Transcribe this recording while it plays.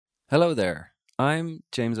Hello there. I'm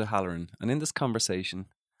James O'Halloran, and in this conversation,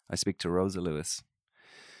 I speak to Rosa Lewis.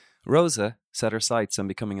 Rosa set her sights on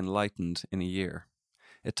becoming enlightened in a year.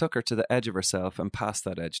 It took her to the edge of herself and past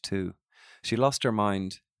that edge too. She lost her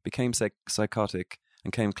mind, became psychotic,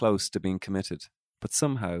 and came close to being committed, but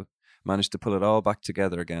somehow managed to pull it all back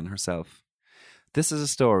together again herself. This is a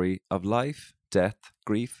story of life, death,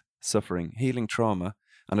 grief, suffering, healing trauma,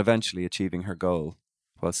 and eventually achieving her goal,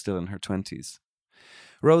 while still in her 20s.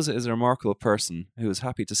 Rosa is a remarkable person who is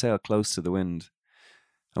happy to sail close to the wind.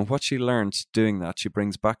 And what she learnt doing that, she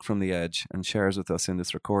brings back from the edge and shares with us in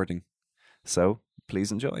this recording. So,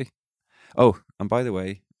 please enjoy. Oh, and by the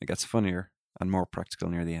way, it gets funnier and more practical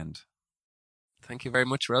near the end. Thank you very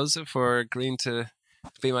much, Rosa, for agreeing to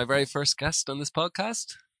be my very first guest on this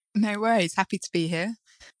podcast. No worries. Happy to be here.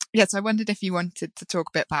 Yes, I wondered if you wanted to talk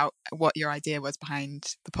a bit about what your idea was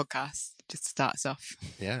behind the podcast, just to start us off.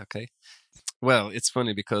 Yeah, okay. Well, it's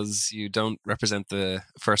funny because you don't represent the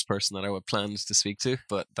first person that I would plan to speak to,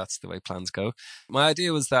 but that's the way plans go. My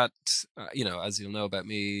idea was that, as you'll know about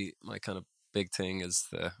me, my kind of big thing is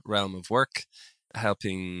the realm of work,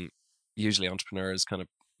 helping usually entrepreneurs kind of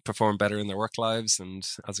perform better in their work lives and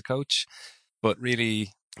as a coach. But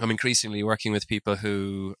really, I'm increasingly working with people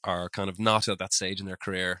who are kind of not at that stage in their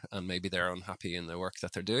career and maybe they're unhappy in the work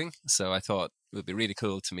that they're doing. So I thought it would be really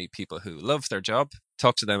cool to meet people who love their job,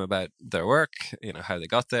 talk to them about their work, how they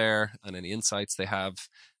got there and any insights they have,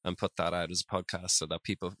 and put that out as a podcast so that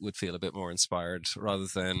people would feel a bit more inspired rather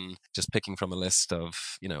than just picking from a list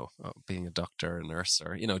of, being a doctor, a nurse,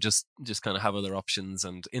 or, just kind of have other options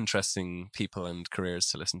and interesting people and careers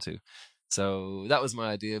to listen to. So that was my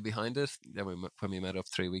idea behind it. Then when we met up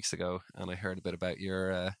 3 weeks ago, and I heard a bit about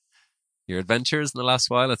your adventures in the last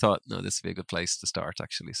while, I thought, no, this would be a good place to start,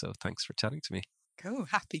 actually. So thanks for chatting to me. Cool.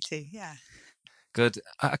 Happy to. Yeah. Good.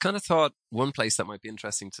 I kind of thought one place that might be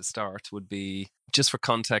interesting to start would be just for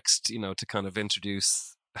context, to kind of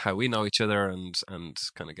introduce how we know each other and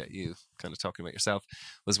kind of get you kind of talking about yourself.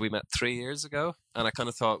 Was we met 3 years ago, and I kind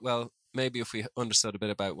of thought, well, maybe if we understood a bit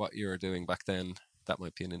about what you were doing back then, that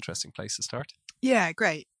might be an interesting place to start. Yeah,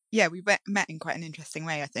 great. Yeah, we met in quite an interesting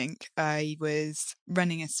way, I think. I was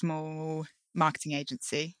running a small marketing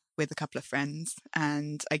agency with a couple of friends,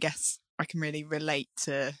 and I guess I can really relate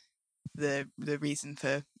to the reason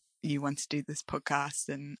for you want to do this podcast.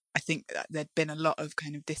 And I think that there'd been a lot of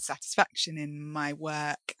kind of dissatisfaction in my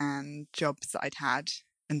work and jobs that I'd had.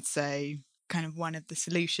 And so kind of one of the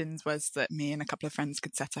solutions was that me and a couple of friends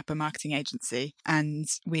could set up a marketing agency, and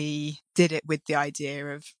we did it with the idea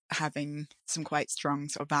of having some quite strong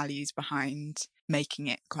sort of values behind making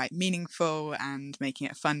it quite meaningful and making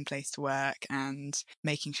it a fun place to work and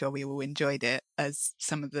making sure we all enjoyed it as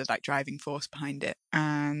some of the driving force behind it.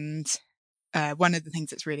 And one of the things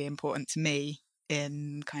that's really important to me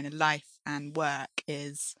in kind of life and work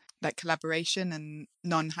is collaboration and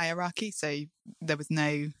non-hierarchy. So there was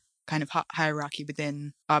no kind of hierarchy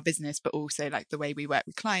within our business, but also the way we work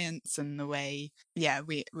with clients and the way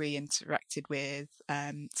we interacted with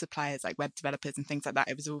suppliers like web developers and things like that.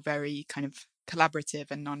 It was all very kind of collaborative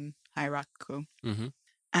and non-hierarchical. Mm-hmm.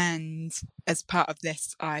 And as part of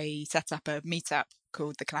this, I set up a meetup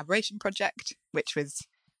called the Collaboration Project, which was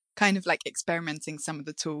kind of experimenting some of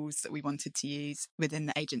the tools that we wanted to use within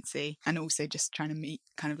the agency, and also just trying to meet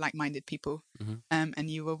kind of like-minded people. Mm-hmm. And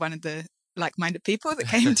you were one of the like-minded people that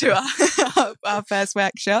came to our first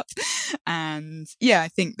workshop. And I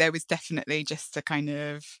think there was definitely just a kind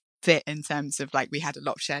of fit in terms of we had a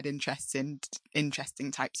lot of shared interests in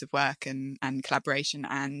interesting types of work and collaboration.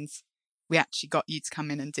 And we actually got you to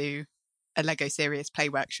come in and do a Lego Serious Play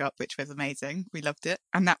workshop, which was amazing. We loved it.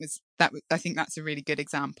 And that was I think that's a really good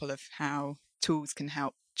example of how tools can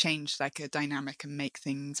help change a dynamic and make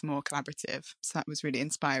things more collaborative. So that was really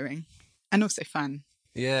inspiring and also fun.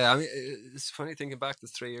 Yeah, I mean, it's funny thinking back to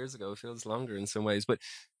 3 years ago. It feels longer in some ways, but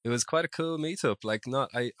it was quite a cool meetup.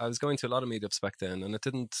 I was going to a lot of meetups back then, and it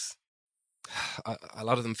didn't. A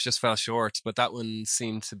lot of them just fell short, but that one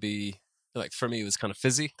seemed to be for me, it was kind of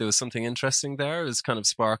fizzy. There was something interesting there. It was kind of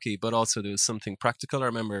sparky, but also there was something practical. I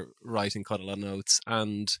remember writing quite a lot of notes,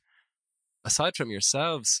 and aside from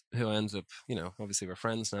yourselves, who ended up, obviously we're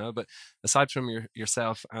friends now, but aside from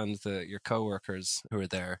yourself and your co-workers who were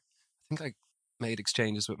there, I think I made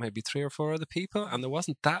exchanges with maybe 3 or 4 other people, and there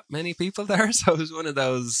wasn't that many people there. So it was one of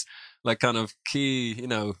those kind of key,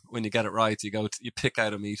 when you get it right, you pick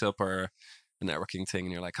out a meetup or a networking thing,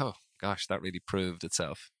 and you're like, oh gosh, that really proved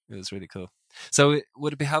itself. It was really cool. So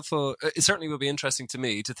would it be helpful? It certainly would be interesting to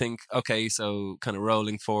me to think, okay, so kind of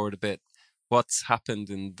rolling forward a bit, what's happened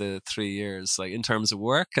in the 3 years, like in terms of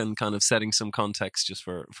work and kind of setting some context just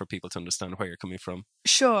for people to understand where you're coming from.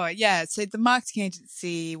 Sure, yeah. So the marketing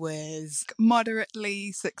agency was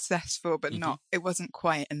moderately successful, but not, it wasn't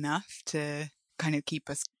quite enough to kind of keep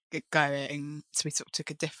us going. So we sort of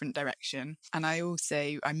took a different direction. And I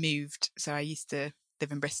moved. So I used to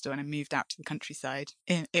live in Bristol and I moved out to the countryside.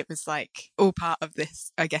 It was like all part of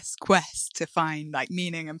this, I guess, quest to find like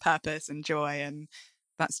meaning and purpose and joy. And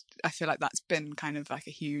I feel like that's been kind of like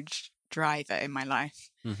a huge driver in my life.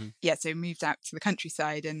 Yeah, so moved out to the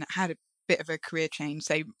countryside and had a bit of a career change.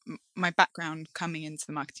 So my background coming into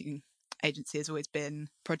the marketing agency has always been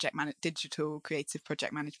digital creative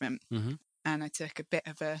project management. And I took a bit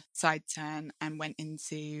of a side turn and went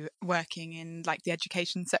into working in like the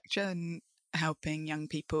education sector and helping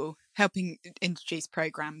introduce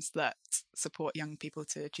programs that support young people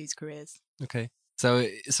to choose careers. Okay.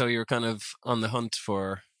 So you're kind of on the hunt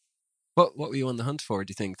for, what were you on the hunt for,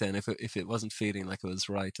 do you think, then, if it wasn't feeling like it was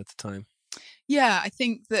right at the time? Yeah, I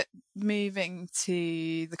think that moving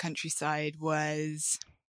to the countryside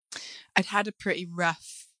I'd had a pretty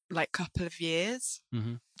rough like couple of years,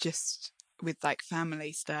 just with like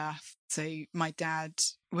family stuff. So my dad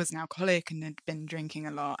was an alcoholic and had been drinking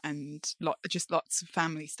a lot, and lots of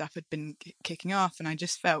family stuff had been kicking off, and I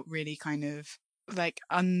just felt really kind of like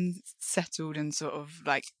unsettled and sort of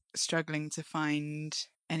like struggling to find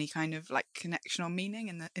any kind of like connection or meaning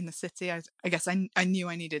in the city. I guess I knew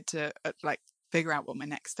I needed to like figure out what my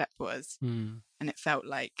next step was, and it felt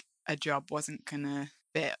like a job wasn't gonna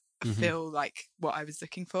feel like what I was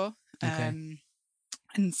looking for. Okay.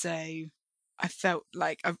 And so I felt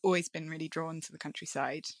like I've always been really drawn to the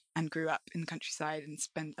countryside and grew up in the countryside and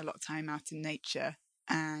spent a lot of time out in nature,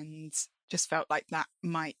 and just felt like that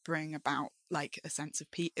might bring about like a sense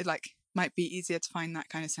of peace. It like might be easier to find that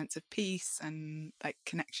kind of sense of peace and like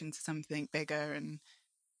connection to something bigger. And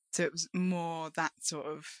so it was more that sort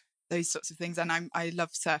of those sorts of things. And I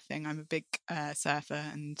love surfing. I'm a big surfer,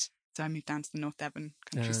 and so I moved down to the North Devon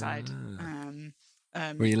countryside.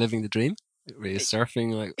 Were you living the dream? Were you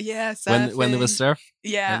surfing? Like, yeah, surfing. When there was surf?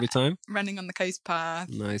 Yeah, every time? Running on the coast path.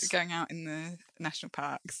 Nice. Going out in the national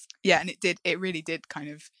parks. Yeah, and it really did kind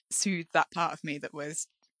of soothe that part of me that was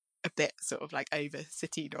a bit sort of like over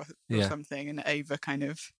citied or something, and over kind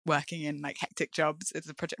of working in like hectic jobs as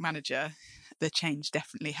a project manager. The change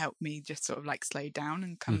definitely helped me just sort of like slow down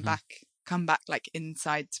and come back like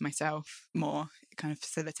inside to myself more. It kind of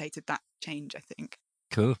facilitated that change, I think.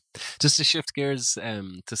 Cool. Just to shift gears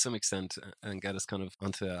to some extent and get us kind of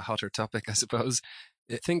onto a hotter topic, I suppose.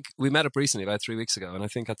 I think we met up recently about 3 weeks ago, and I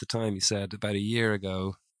think at the time you said about a year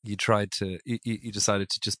ago you decided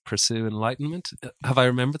to just pursue enlightenment. Have I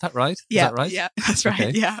remembered that right? Yeah, is that right? Yeah, that's right.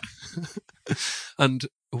 Okay. Yeah. And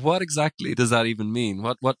what exactly does that even mean?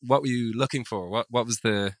 What were you looking for? Why was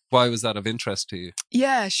that of interest to you?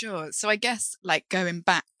 Yeah, sure. So I guess like going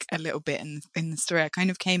back a little bit in the story, I kind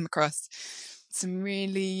of came across some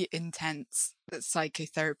really intense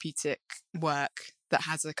psychotherapeutic work that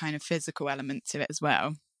has a kind of physical element to it as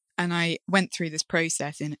well. And I went through this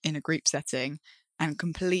process in a group setting and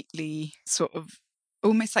completely sort of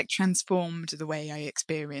almost like transformed the way I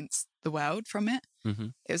experienced the world from it.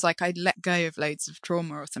 It was like I'd let go of loads of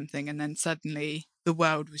trauma or something, and then suddenly the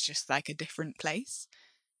world was just like a different place.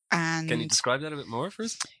 And can you describe that a bit more for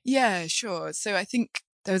us? Yeah, sure. So I think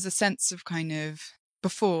there was a sense of kind of,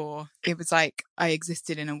 before, it was like I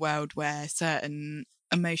existed in a world where certain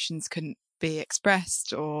emotions couldn't be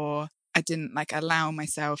expressed, or I didn't like allow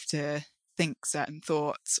myself to think certain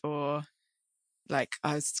thoughts, or like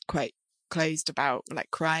I was quite closed about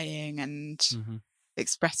like crying and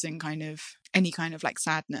expressing kind of any kind of like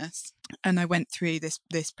sadness. And I went through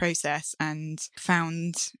this process and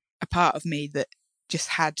found a part of me that just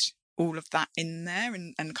had all of that in there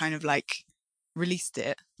and kind of like released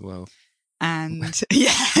it. Wow. And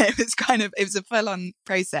yeah, it was a full-on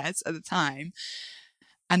process at the time.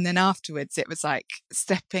 And then afterwards, it was like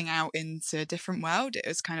stepping out into a different world. It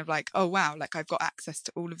was kind of like, oh, wow, like I've got access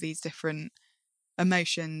to all of these different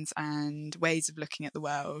emotions and ways of looking at the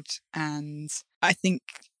world. And I think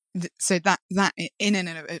so that in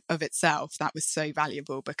and of itself, that was so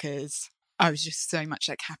valuable, because I was just so much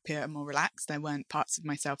like happier and more relaxed. There weren't parts of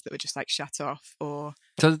myself that were just like shut off or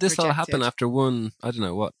So did this rejected. all happen after one, I don't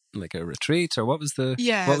know what, like a retreat, or what was the...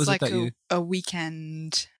 Yeah, what was like it that you... a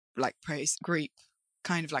weekend like group,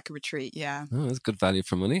 kind of like a retreat. Yeah. Oh, that's good value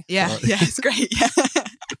for money. Yeah, yeah, it's great. Yeah.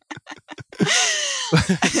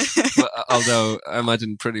 Well, although I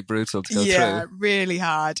imagine pretty brutal to go through. Yeah, really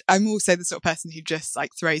hard. I'm also the sort of person who just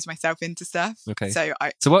like throws myself into stuff. Okay. So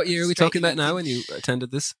what year are we talking about now when you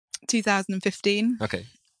attended this? 2015. Okay.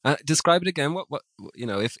 Describe it again. What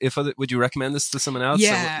if other, would you recommend this to someone else?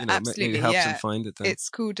 Yeah, Or, maybe absolutely. help them Yeah. find it then. It's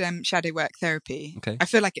called shadow work therapy. Okay. I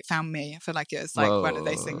feel like it found me. I feel like it was like one of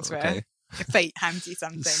those Whoa. things where Okay. fate hands you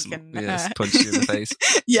something and Yes, punch you in the face.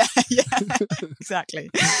 yeah, exactly.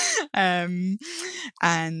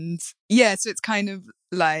 And yeah, so it's kind of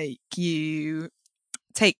like you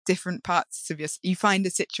take different parts of you find a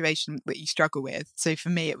situation that you struggle with. So for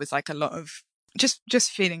me, it was like a lot of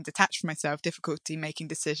just feeling detached from myself, difficulty making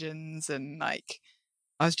decisions, and like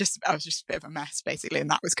I was just a bit of a mess basically, and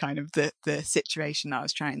that was kind of the situation I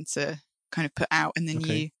was trying to kind of put out. And then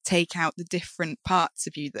you take out the different parts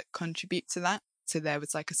of you that contribute to that. So there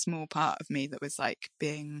was like a small part of me that was like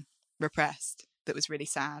being repressed, that was really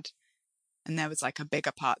sad, and there was like a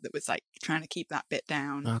bigger part that was like trying to keep that bit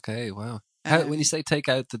down. Okay, wow. When you say take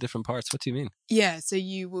out the different parts, what do you mean? Yeah, so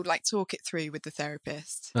you will like talk it through with the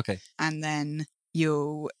therapist. Okay. And then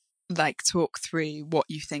you'll like talk through what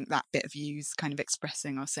you think that bit of you's kind of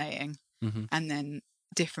expressing or saying. Mm-hmm. And then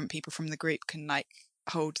different people from the group can like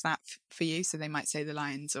hold that for you. So they might say the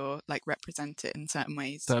lines or like represent it in certain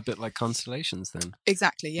ways. So a bit like constellations then?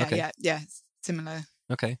 Exactly, yeah, okay. yeah. Similar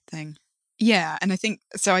okay. thing. Yeah, and I think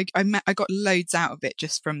so. I got loads out of it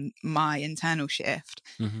just from my internal shift.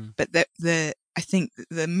 Mm-hmm. But I think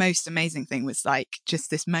the most amazing thing was like just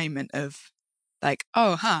this moment of like,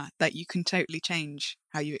 like you can totally change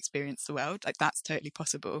how you experience the world. Like that's totally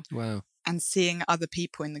possible. Wow. And seeing other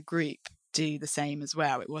people in the group do the same as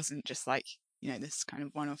well. It wasn't just like, this kind of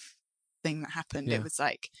one-off thing that happened. Yeah. It was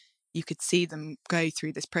like you could see them go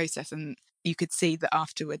through this process, and you could see that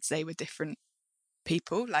afterwards they were different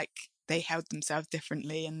people. Like they held themselves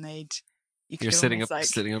differently, and you're sitting up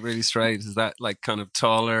really straight. Is that like kind of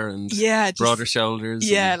taller and broader shoulders?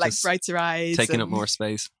 Yeah, like brighter eyes, taking up more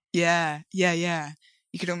space. Yeah.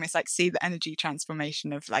 You could almost like see the energy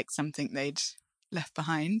transformation of like something they'd left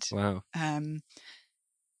behind. Wow.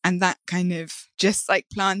 And that kind of just like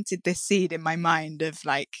planted this seed in my mind of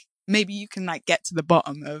like maybe you can like get to the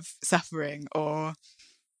bottom of suffering, or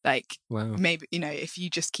like maybe if you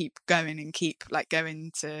just keep going and keep like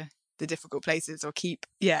going to the difficult places, or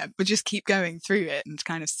but just keep going through it and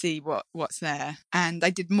kind of see what's there. And I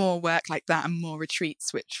did more work like that and more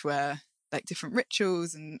retreats, which were like different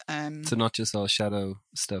rituals and so not just all shadow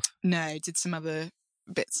stuff. No, did some other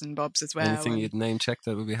bits and bobs as well. Anything you'd name check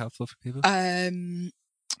that would be helpful for people?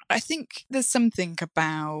 I think there's something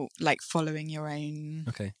about like following your own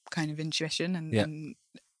kind of intuition and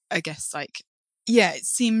I guess like it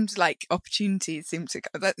seemed like opportunities seemed to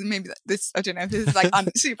maybe this, I don't know if this is like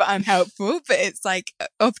super unhelpful, but it's like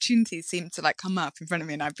opportunities seem to like come up in front of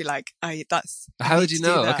me and I'd be like, how would you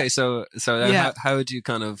know? Okay, so how would you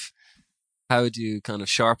kind of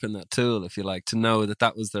sharpen that tool, if you like, to know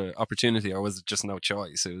that was the opportunity, or was it just no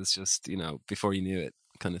choice? It was just, before you knew it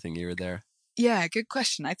kind of thing, you were there. Yeah, good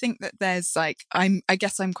question. I think that there's like, I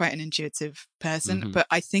guess I'm quite an intuitive person, but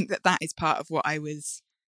I think that is part of what I was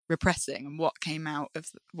repressing and what came out of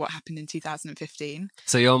what happened in 2015.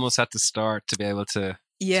 So you almost had to start to be able to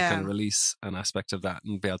kind of release an aspect of that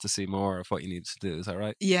and be able to see more of what you needed to do. Is that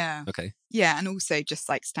right? Yeah. Okay. Yeah, and also just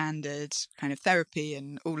like standard kind of therapy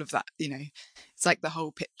and all of that, it's like the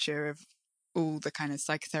whole picture of all the kind of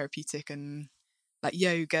psychotherapeutic and like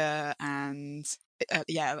yoga and like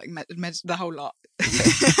the whole lot.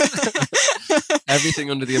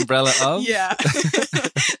 Everything under the umbrella of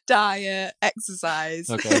diet, exercise.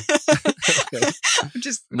 Okay.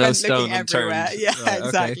 Just no stone looking everywhere. unturned. Yeah, right,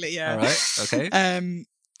 exactly. Okay. Yeah. All right. Okay.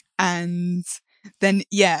 And then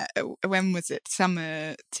when was it?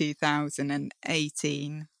 Summer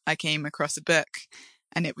 2018. I came across a book,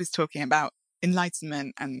 and it was talking about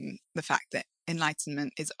enlightenment and the fact that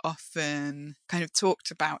enlightenment is often kind of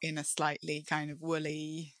talked about in a slightly kind of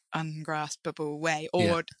woolly, ungraspable way,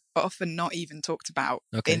 or often not even talked about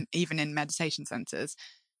even in meditation centers.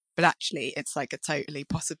 But actually it's like a totally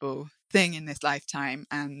possible thing in this lifetime,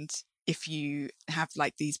 and if you have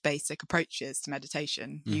like these basic approaches to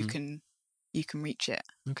meditation, you can reach it.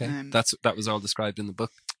 Okay. That was all described in the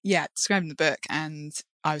book. Yeah, described in the book, and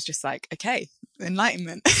I was just like, okay,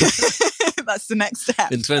 enlightenment. That's the next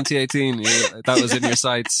step. In 2018, that was in your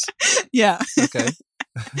sights. Yeah. Okay.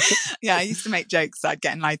 Yeah, I used to make jokes that I'd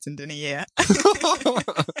get enlightened in a year.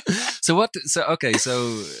 So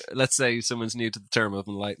let's say someone's new to the term of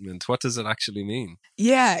enlightenment. What does it actually mean?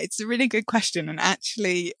 Yeah, it's a really good question. And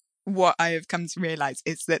actually what I have come to realize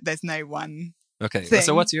is that there's no one thing.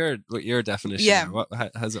 So what's your definition? Yeah. How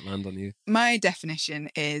does it land on you? My definition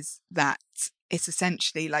is that it's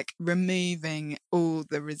essentially like removing all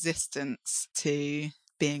the resistance to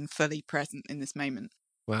being fully present in this moment.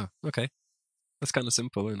 Wow. Okay. That's kind of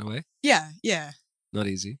simple in a way. Yeah. Not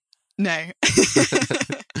easy. No.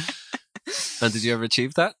 And did you ever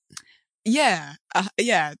achieve that? Yeah,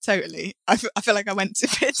 totally. I feel like I went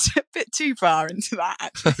a bit too far into that,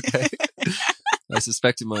 actually. Okay. I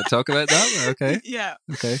suspect you might talk about that, but okay. Yeah.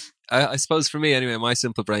 Okay. I suppose for me, anyway, my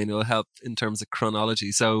simple brain will help in terms of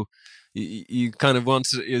chronology. So you kind of want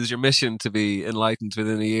to, is your mission to be enlightened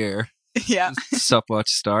within a year. Yeah. Stopwatch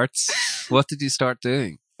starts. What did you start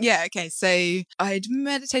doing? Yeah, okay. So I'd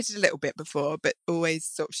meditated a little bit before, but always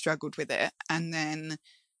sort of struggled with it. And then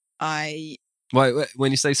Why,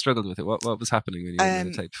 when you say struggled with it, what was happening when you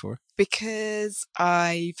meditate before? Because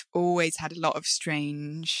I've always had a lot of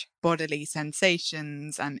strange bodily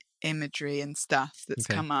sensations and imagery and stuff that's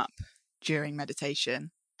come up during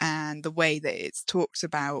meditation. And the way that it's talked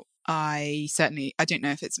about, I don't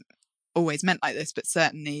know if it's always meant like this, but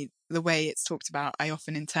certainly the way it's talked about, I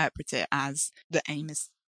often interpret it as the aim is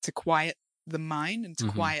to quiet the mind and to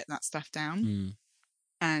quiet that stuff down.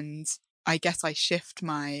 And I guess I shifted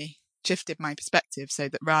my perspective so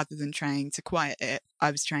that rather than trying to quiet it,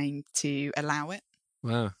 I was trying to allow it.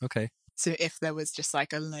 Wow, okay. So if there was just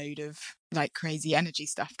like a load of like crazy energy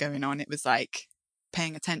stuff going on, it was like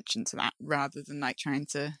paying attention to that rather than like trying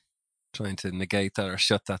to negate that or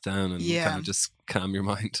shut that down and kind of just calm your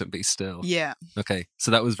mind and be still. Yeah. Okay. So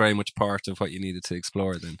that was very much part of what you needed to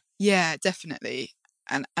explore then. Yeah, definitely.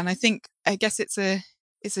 And I guess it's a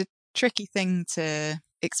tricky thing to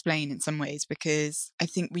explain in some ways, because I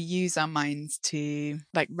think we use our minds to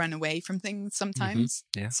like run away from things sometimes.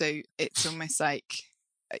 Yeah. So it's almost like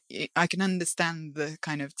I can understand the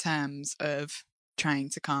kind of terms of trying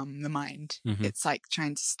to calm the mind. It's like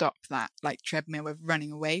trying to stop that like treadmill of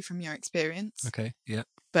running away from your experience. Okay. Yeah.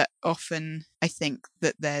 But often I think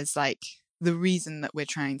that there's like the reason that we're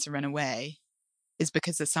trying to run away is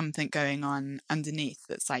because there's something going on underneath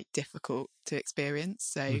that's like difficult to experience.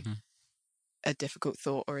 So a difficult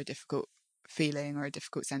thought or a difficult feeling or a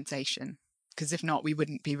difficult sensation. Because if not, we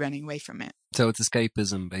wouldn't be running away from it. So it's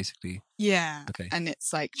escapism, basically. Yeah. Okay. And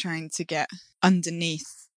it's like trying to get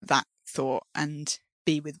underneath that thought and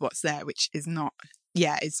be with what's there, which is not,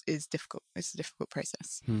 is difficult. It's a difficult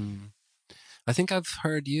process. I think I've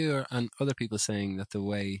heard you and other people saying that the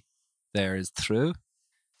way there is through.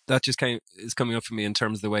 That just is coming up for me in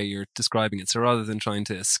terms of the way you're describing it. So rather than trying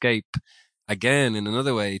to escape again in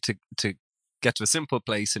another way to get to a simple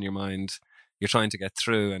place in your mind, you're trying to get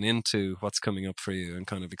through and into what's coming up for you and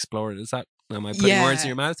kind of explore it. Is that, am I putting words in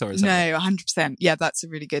your mouth, or is that? No, 100%. Yeah, that's a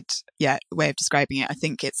really good way of describing it. I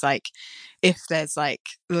think it's like if there's like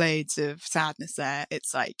loads of sadness there,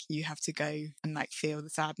 it's like you have to go and like feel the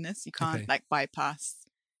sadness. You can't like bypass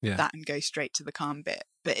that and go straight to the calm bit.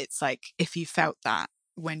 But it's like if you felt that,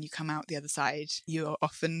 when you come out the other side, you're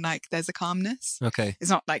often like there's a calmness. Okay. It's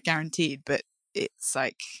not like guaranteed, but it's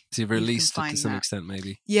like so you've released it to some extent,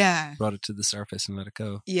 maybe. Yeah. Brought it to the surface and let it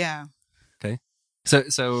go. Yeah. Okay.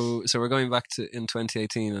 So we're going back to in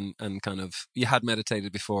 2018 and kind of you had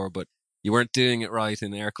meditated before, but you weren't doing it right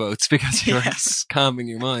in air quotes because you weren't calming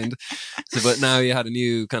your mind. So, but now you had a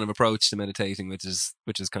new kind of approach to meditating, which is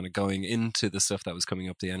kind of going into the stuff that was coming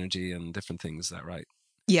up, the energy and different things. Is that right?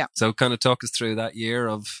 Yeah. So kind of talk us through that year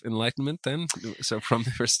of enlightenment then. So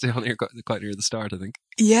we're still quite near the start, I think.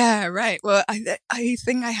 Yeah, right. Well, I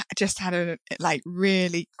think I just had a like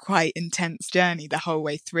really quite intense journey the whole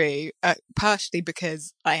way through, partially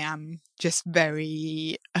because I am just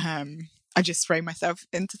very, I just throw myself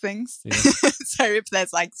into things. Yeah. So if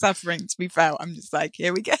there's like suffering to be felt, I'm just like,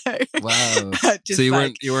 here we go. Wow. So you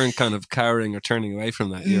weren't kind of cowering or turning away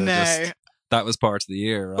from that. You were just, that was part of the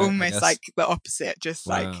year, right? Almost like the opposite, just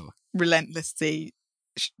like relentlessly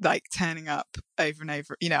like turning up over and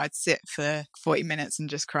over. You know, I'd sit for 40 minutes and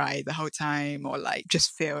just cry the whole time, or like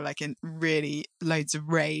just feel like in really loads of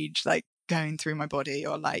rage like going through my body,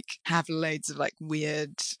 or like have loads of like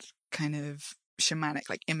weird kind of shamanic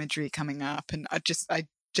like imagery coming up, and I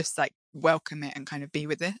just like welcome it and kind of be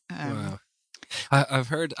with it. Wow. I've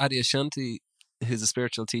heard Adyashanti, who's a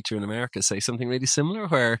spiritual teacher in America, say something really similar,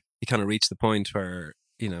 where he kind of reached the point where,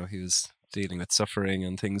 you know, he was dealing with suffering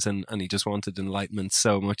and things, and he just wanted enlightenment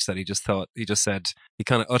so much that he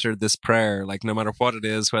kind of uttered this prayer, like, no matter what it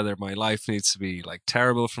is, whether my life needs to be like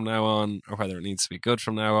terrible from now on or whether it needs to be good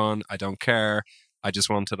from now on, I don't care. I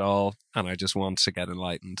just want it all, and I just want to get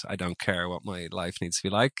enlightened. I don't care what my life needs to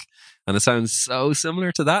be like. And it sounds so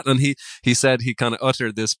similar to that. And he said he kind of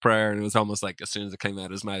uttered this prayer, and it was almost like as soon as it came out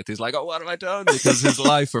of his mouth, he's like, oh, what have I done? Because his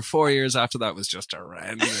life for 4 years after that was just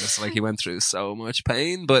horrendous. Like, he went through so much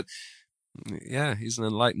pain. But yeah, he's an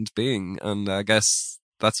enlightened being. And I guess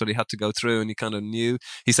that's what he had to go through, and he kind of knew.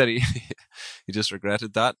 He said he he just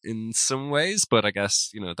regretted that in some ways, but I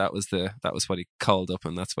guess that was what he called up,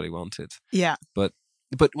 and that's what he wanted. Yeah. But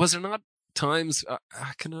was there not times?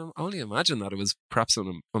 I can only imagine that it was perhaps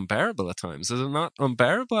unbearable at times. Was it not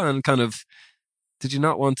unbearable? And kind of, did you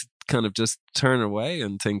not want to kind of just turn away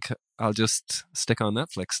and think, I'll just stick on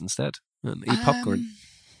Netflix instead and eat popcorn?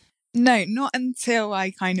 No, not until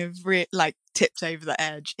I kind of tipped over the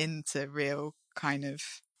edge into real kind of,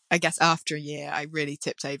 I guess after a year, I really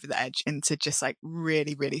tipped over the edge into just like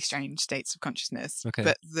really, really strange states of consciousness. Okay.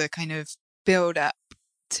 But the kind of build up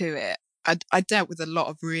to it, I dealt with a lot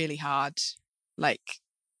of really hard, like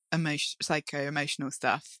psycho-emotional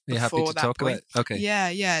stuff. Are you happy to talk about? Okay.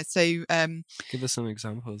 Yeah. So give us some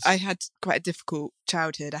examples. I had quite a difficult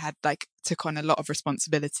childhood. I had took on a lot of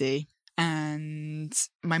responsibility. And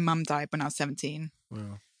my mum died when I was 17.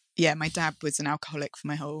 Wow. Yeah, my dad was an alcoholic for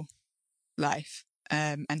my whole life.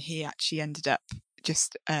 And he actually ended up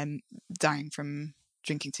just dying from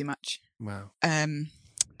drinking too much. Wow.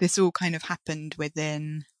 This all kind of happened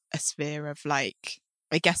within a sphere of I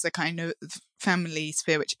guess a kind of family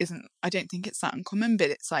sphere, which isn't, I don't think it's that uncommon, but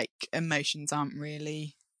it's emotions aren't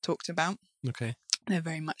really talked about. Okay. They're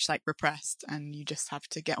very much repressed, and you just have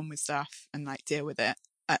to get on with stuff and deal with it.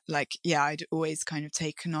 I'd always kind of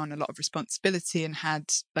taken on a lot of responsibility and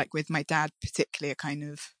had with my dad particularly a kind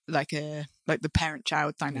of the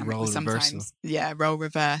parent-child dynamic was sometimes role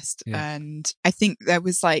reversed. Yeah. And I think there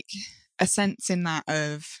was a sense in that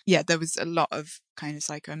of there was a lot of kind of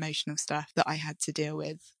psycho-emotional stuff that I had to deal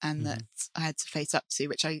with and that I had to face up to,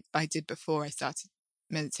 which I did before I started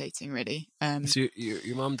meditating really. So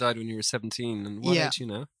your mom died when you were 17, and what age are you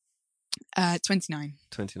now? 29.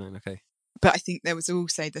 29, okay. But I think there was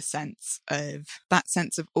also the sense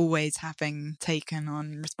of always having taken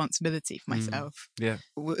on responsibility for myself. Yeah.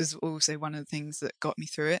 Was also one of the things that got me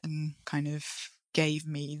through it and kind of gave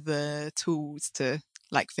me the tools to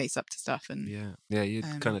face up to stuff. And you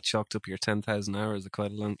kind of chalked up your 10,000 hours at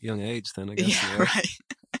quite a young age then, I guess. Yeah, right.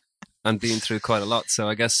 And been through quite a lot. So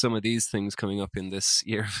I guess some of these things coming up in this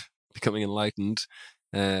year of becoming enlightened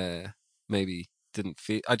maybe didn't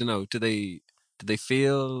feel, I don't know, did they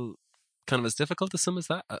feel kind of as difficult as some of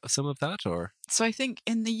that, or? So I think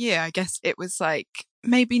in the year, I guess it was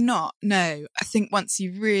maybe not. No, I think once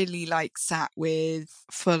you really sat with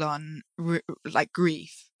full on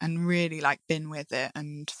grief and really been with it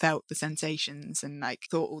and felt the sensations and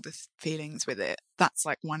thought all the feelings with it, that's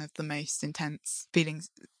one of the most intense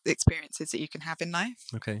experiences that you can have in life.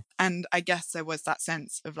 Okay. And I guess there was that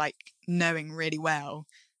sense of knowing really well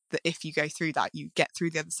that if you go through that, you get through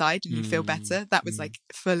the other side and you feel better. That was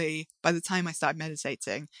fully, by the time I started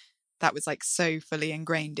meditating, that was so fully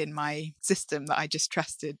ingrained in my system that I just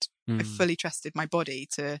trusted. I fully trusted my body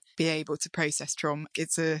to be able to process trauma.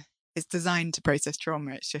 It's designed to process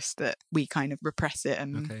trauma. It's just that we kind of repress it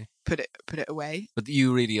and put it away. But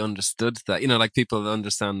you really understood that, people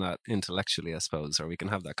understand that intellectually, I suppose, or we can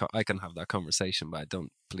have that. I can have that conversation, but I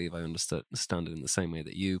don't believe I understand it in the same way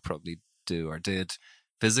that you probably do or did.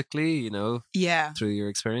 Physically, through your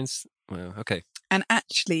experience. Wow, okay. And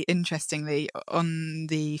actually, interestingly, on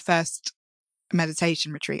the first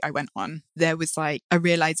meditation retreat I went on, there was a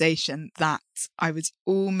realization that I was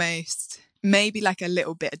almost maybe a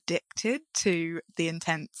little bit addicted to the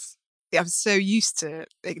intense. I was so used to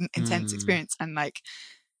intense experience and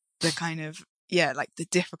the kind of the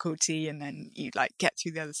difficulty, and then you get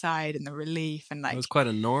through the other side and the relief, and it was quite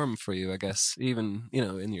a norm for you, I guess, even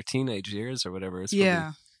in your teenage years or whatever.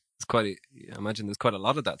 I imagine there's quite a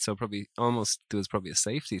lot of that, so there was probably a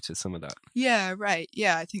safety to some of that. Yeah, right.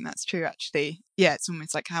 Yeah, I think that's true actually. Yeah, it's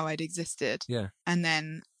almost like how I'd existed. Yeah. And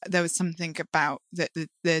then there was something about that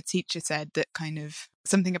the teacher said, that kind of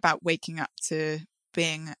something about waking up to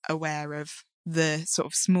being aware of the sort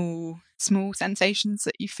of small sensations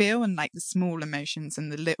that you feel, and the small emotions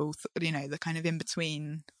and the little the kind of in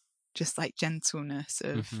between, just gentleness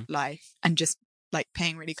of life, and just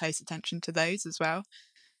paying really close attention to those as well.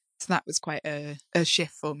 So that was quite a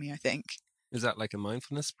shift for me, I think. Is that a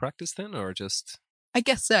mindfulness practice then, or just? I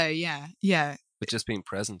guess so, yeah. But just being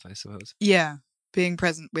present, I suppose. Yeah, being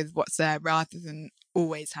present with what's there rather than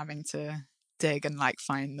always having to dig and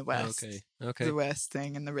find the worst, the worst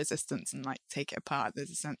thing and the resistance and take it apart.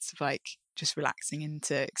 There's a sense of just relaxing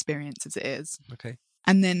into experience as it is. Okay.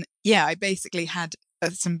 And then I basically had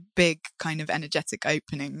some big kind of energetic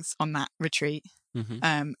openings on that retreat.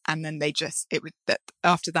 And then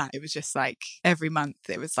after that it was just every month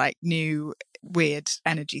it was new weird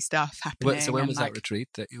energy stuff happening. So when was that retreat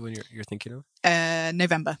that you're thinking of?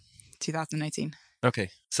 November 2018. Okay.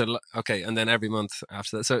 So, okay. And then every month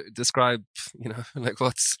after that. So describe, like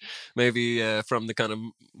what's maybe from the kind of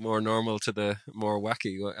more normal to the more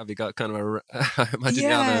wacky. Have you got kind of I imagine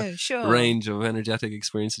you have a Yeah, sure. range of energetic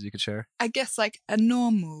experiences you could share. I guess like a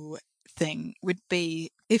normal thing would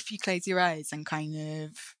be if you close your eyes and kind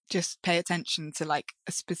of just pay attention to like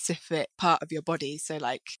a specific part of your body. So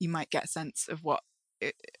like you might get a sense of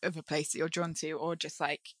of a place that you're drawn to, or just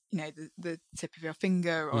like, the tip of your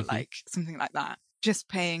finger, or Hmm. like something like that. Just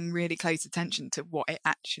paying really close attention to what it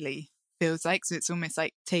actually feels like. So it's almost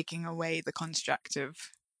like taking away the construct of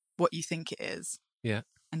what you think it is, Yeah.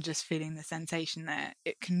 and just feeling the sensation there.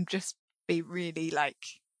 It can just be really like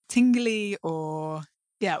tingly, or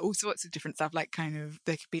yeah, all sorts of different stuff. Like kind of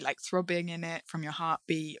there could be like throbbing in it from your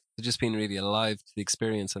heartbeat. So just being really alive to the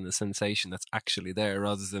experience and the sensation that's actually there,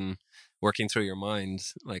 rather than working through your mind,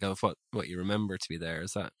 like of what you remember to be there.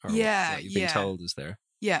 Is that, or Yeah, what you've been yeah, told is there?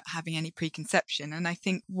 yeah, having any preconception. And I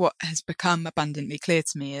think what has become abundantly clear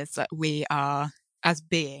to me is that we are, as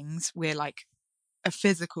beings, we're like a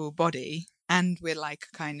physical body, and we're like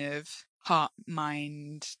a kind of heart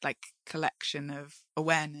mind like collection of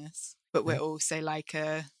awareness, but we're Yeah. also like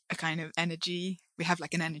a kind of energy. We have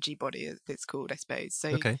like an energy body, it's called, I suppose. So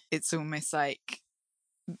Okay. it's almost like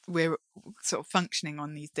we're sort of functioning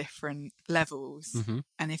on these different levels. Hmm.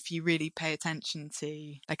 And if you really pay attention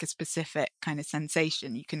to like a specific kind of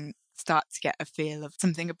sensation, you can start to get a feel of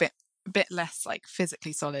something a bit less like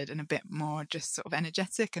physically solid, and a bit more just sort of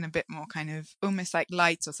energetic, and a bit more kind of almost like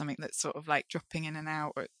light, or something that's sort of like dropping in and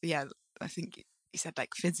out. Or yeah, I think you said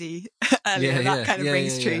like fizzy Yeah. earlier. That Yeah. kind of Yeah.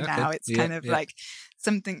 rings Yeah. true Yeah. Okay. now. It's Yeah. kind of Yeah. like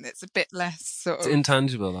something that's a bit less sort It's of,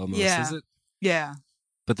 intangible almost, is yeah, it? yeah,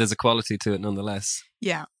 But there's a quality to it nonetheless.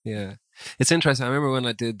 yeah, Yeah, it's interesting. I remember when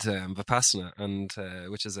I did Vipassana, and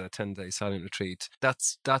which is a 10-day silent retreat.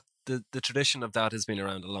 The tradition of that has been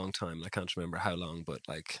around a long time. I can't remember how long, but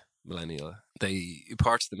like millennial.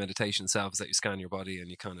 Part of the meditation itself is that you scan your body and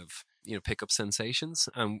you kind of pick up sensations.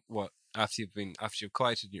 And what after you've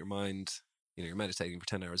quieted your mind, you're meditating for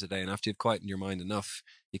 10 hours a day, and after you've quieted your mind enough,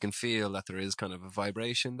 you can feel that there is kind of a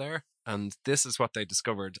vibration there. And this is what they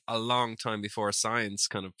discovered a long time before science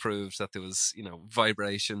kind of proved that there was,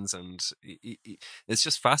 vibrations, and it's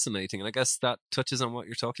just fascinating. And I guess that touches on what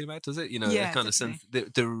you're talking about, does it? A yeah, kind of definitely,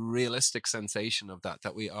 the realistic sensation of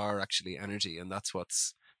that we are actually energy, and that's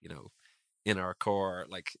what's, in our core,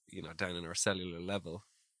 like, down in our cellular level.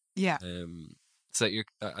 yeah. Um, so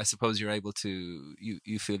I suppose you're able to,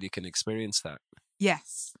 you feel you can experience that.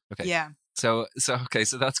 Yes. Okay. Yeah. So okay,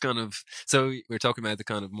 so that's kind of, so we're talking about the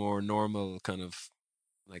kind of more normal kind of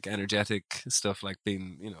like energetic stuff, like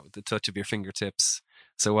being, the touch of your fingertips.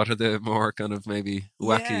 So what are the more kind of maybe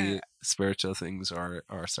wacky Yeah. spiritual things, or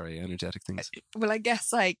sorry, energetic things? Well, I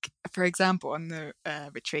guess like for example, on the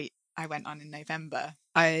retreat I went on in November,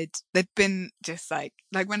 they'd been just like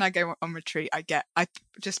when I go on retreat,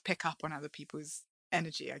 just pick up on other people's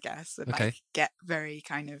energy, I guess, and like Okay. get very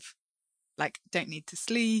kind of like don't need to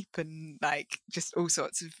sleep, and like just all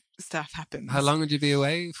sorts of stuff How happens. long would you be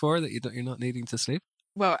away for that you're not needing to sleep?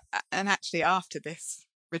 Well, and actually after this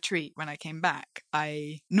retreat, when I came back,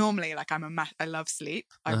 I normally like I love sleep.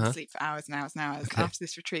 I will Uh-huh. sleep for hours and hours and hours. Okay. After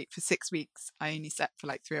this retreat for 6 weeks, I only slept for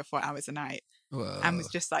like 3 or 4 hours a night, and Whoa. was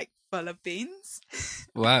just like full of beans.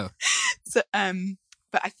 Wow. So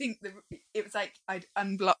but I think it was like I'd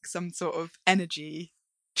unblock some sort of energy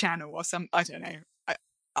channel or some, I don't know.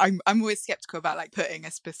 I'm always skeptical about like putting a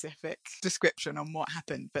specific description on what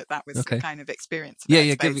happened, but that was the Okay. kind of experience of it, Yeah, I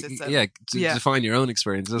yeah, suppose. Yeah, define your own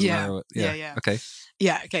experience. It doesn't yeah, matter what. yeah, Yeah. yeah. Okay.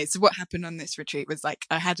 Yeah, okay. So what happened on this retreat was like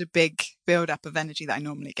I had a big build up of energy that I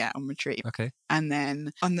normally get on retreat. Okay. And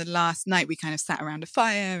then on the last night we kind of sat around a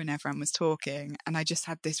fire and everyone was talking, and I just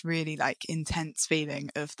had this really like intense feeling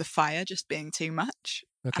of the fire just being too much.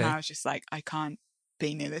 And Okay. I was just like, I can't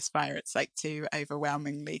be near this fire. It's like too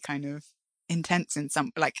overwhelmingly kind of intense in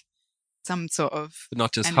some sort of But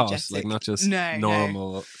not just hot, like energetic. not just No, no.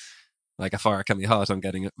 normal. Like a fire can be hot. I'm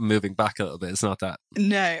getting moving back a little bit. It's not that.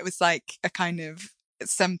 No, it was like a kind of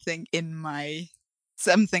something in my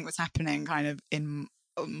something was happening kind of in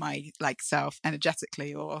my like self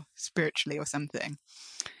energetically or spiritually or something.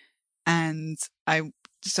 And I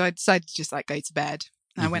decided to just like go to bed.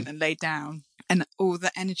 And I Mm-hmm. went and laid down, and all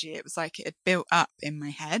the energy, it was like it had built up in my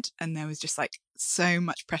head, and there was just like so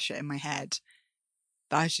much pressure in my head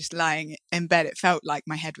that I was just lying in bed. It felt like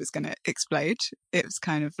my head was going to explode. It was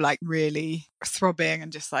kind of like really throbbing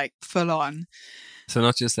and just like full on. So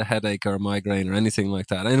not just a headache or a migraine or anything like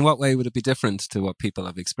that. In what way would it be different to what people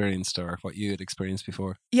have experienced or what you had experienced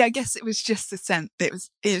before? Yeah, I guess it was just a sense. It was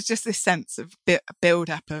just this sense of build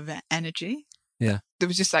up of energy. Yeah. There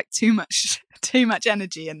was just like too much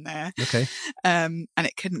energy in there. Okay. And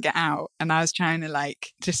it couldn't get out. And I was trying to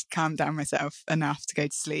like just calm down myself enough to go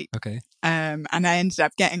to sleep. Okay. And I ended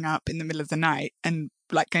up getting up in the middle of the night and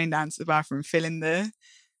like going down to the bathroom, filling the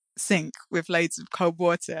sink with loads of cold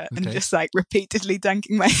water and just like repeatedly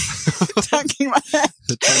dunking my head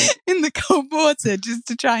in the cold water just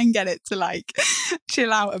to try and get it to like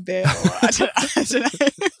chill out a bit. Or, I don't know.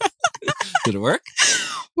 Did it work?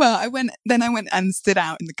 Well, I went and stood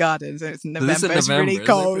out in the garden. So it's November. It's really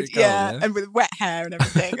cold. Yeah. And with wet hair and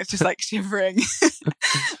everything. It's just like shivering.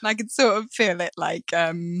 And I could sort of feel it like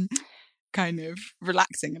kind of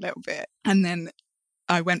relaxing a little bit. And then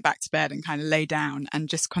I went back to bed and kind of lay down and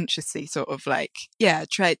just consciously sort of like,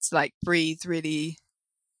 tried to like breathe really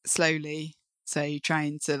slowly. So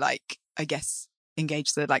trying to like, I guess,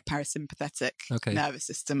 engage the like parasympathetic nervous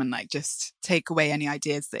system and like just take away any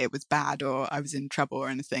ideas that it was bad or I was in trouble or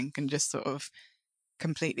anything, and just sort of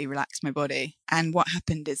completely relax my body. And what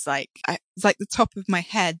happened is like, it's like the top of my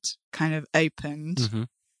head kind of opened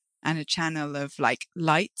and a channel of like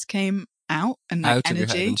light came out and like out energy of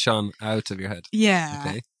your head and shone out of your head. Yeah.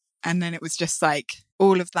 Okay. And then it was just like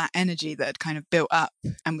all of that energy that had kind of built up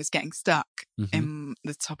and was getting stuck in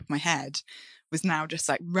the top of my head was now just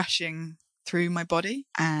like rushing through my body.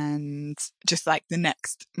 And just like the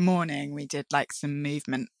next morning we did like some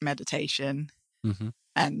movement meditation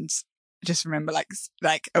and just remember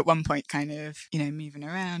like at one point kind of, you know, moving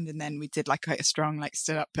around, and then we did like quite a strong like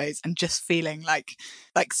stood up pose and just feeling like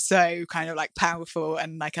so kind of like powerful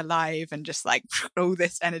and like alive and just like all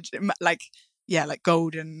this energy like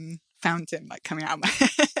golden fountain like coming out of my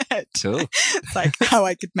head. Cool. It's like how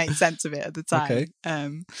I could make sense of it at the time.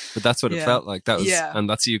 Okay. But that's what it felt like. That was and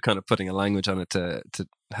that's you kind of putting a language on it to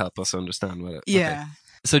help us understand what it okay.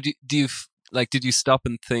 So do you like, did you stop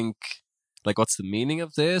and think like, what's the meaning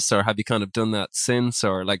of this, or have you kind of done that since,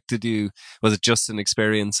 or like was it just an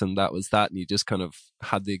experience and that was that, and you just kind of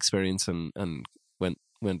had the experience and went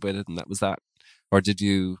with it and that was that, or did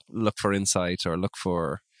you look for insight or look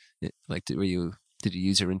for like did you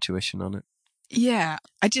use your intuition on it? Yeah,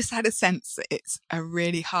 I just had a sense that it's a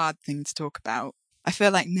really hard thing to talk about. I feel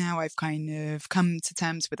like now I've kind of come to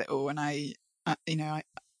terms with it all, and I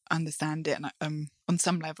understand it, and I'm on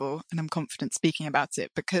some level, and I'm confident speaking about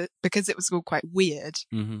it because it was all quite weird.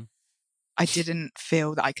 I didn't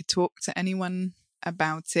feel that I could talk to anyone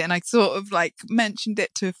about it, and I sort of like mentioned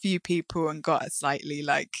it to a few people and got a slightly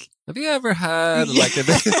like, have you ever had like a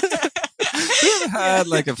you ever had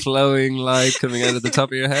like a flowing light coming out of the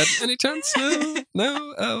top of your head? Any chance?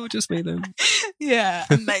 No? Oh, just me then. Yeah,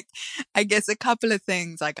 and like I guess a couple of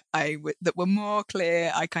things like that were more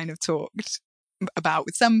clear I kind of talked about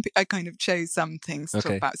with some. I kind of chose some things to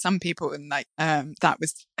talk about some people, and like that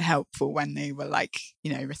was helpful when they were like,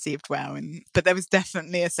 you know, received well. And but there was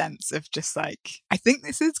definitely a sense of just like, I think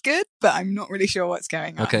this is good, but I'm not really sure what's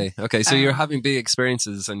going on. Okay. So you're having big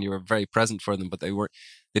experiences and you were very present for them, but they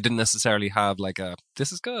didn't necessarily have like a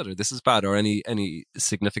this is good or this is bad or any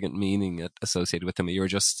significant meaning associated with them. You were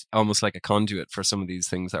just almost like a conduit for some of these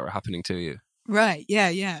things that were happening to you. Right. Yeah.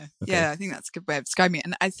 I think that's a good way of describing it.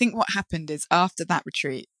 And I think what happened is after that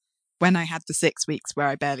retreat, when I had the 6 weeks where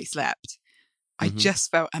I barely slept, I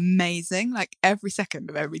just felt amazing. Like every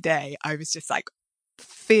second of every day, I was just like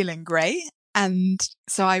feeling great. And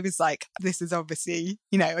so I was like, this is obviously,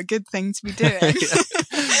 you know, a good thing to be doing.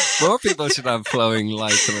 More people should have flowing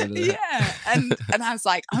light. Yeah. And I was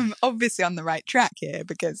like, I'm obviously on the right track here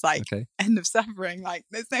because like end of suffering, like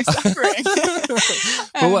there's no suffering.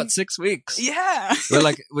 For what, 6 weeks? Yeah. Well,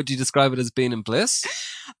 like, would you describe it as being in bliss?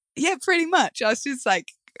 Yeah, pretty much. I was just like,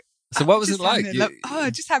 so what was it like?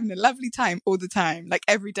 Just having a lovely time all the time. Like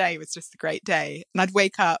every day was just a great day. And I'd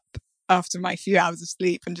wake up after my few hours of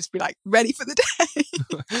sleep and just be like ready for the day.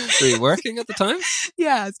 Were you working at the time?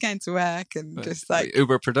 Yeah, I was going to work and just like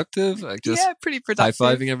uber productive, like just pretty productive,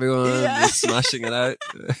 high-fiving everyone, just smashing it out.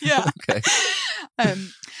 Yeah. Okay.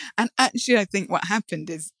 And actually I think what happened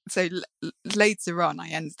is, so later on I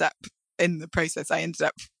ended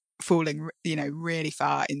up falling, you know, really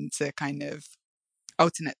far into kind of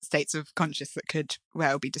alternate states of conscious that could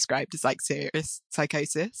well be described as like serious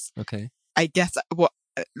psychosis. Okay. I guess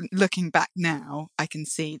looking back now, I can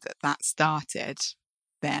see that started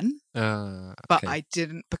then, but I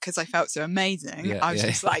didn't, because I felt so amazing. I was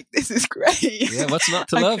just like, this is great. Yeah, what's not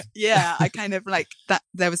to love? I kind of like that.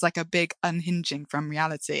 There was like a big unhinging from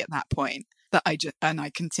reality at that point that I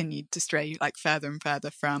continued to stray like further and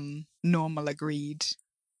further from normal agreed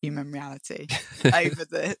human reality over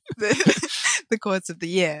the course of the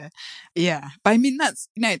year. Yeah, but I mean that's,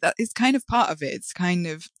 you know, that is kind of part of it. It's kind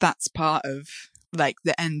of, that's part of like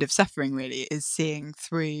the end of suffering really is seeing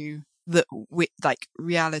through that like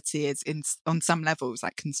reality is on some levels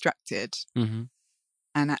like constructed, Mm-hmm.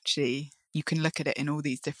 and actually you can look at it in all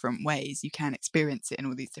these different ways, you can experience it in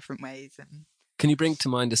all these different ways. And Can you bring to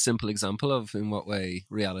mind a simple example of in what way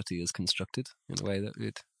reality is constructed in a way that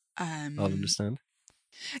we'd all understand?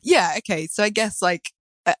 yeah, okay, so I guess like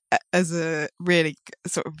as a really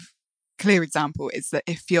sort of clear example is that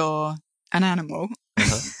if you're an animal,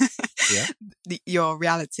 Yeah. your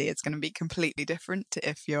reality is going to be completely different to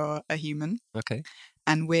if you're a human. Okay.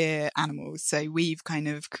 And we're animals, so we've kind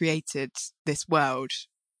of created this world.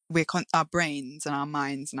 Our brains and our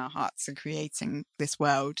minds and our hearts are creating this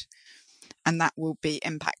world, and that will be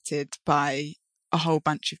impacted by a whole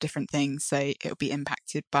bunch of different things. So it'll be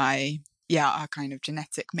impacted by our kind of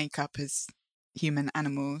genetic makeup as human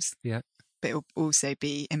animals. Yeah. But it'll also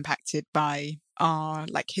be impacted by our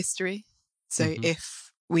like history. So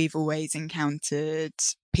if we've always encountered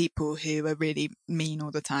people who are really mean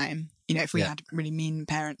all the time, if we had really mean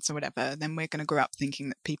parents or whatever, then we're going to grow up thinking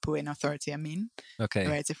that people in authority are mean. Okay.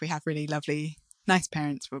 Whereas if we have really lovely, nice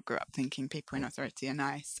parents, we'll grow up thinking people in authority are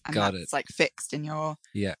nice. And that's like fixed in your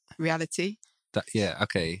reality.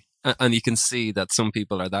 Okay. And you can see that some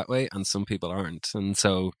people are that way and some people aren't. And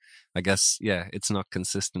so I guess, it's not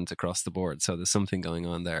consistent across the board. So there's something going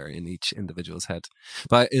on there in each individual's head.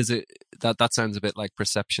 But is it that sounds a bit like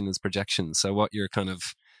perception is projection. So what you're kind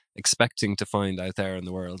of expecting to find out there in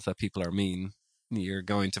the world, that people are mean, you're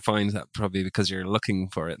going to find that probably because you're looking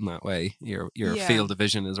for it in that way. Your field of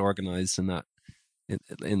vision is organized in that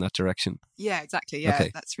in that direction. Yeah, exactly. Yeah,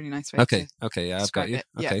 okay. That's a really nice way to Okay, I've got you. it.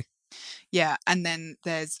 Okay. Yeah, and then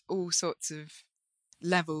there's all sorts of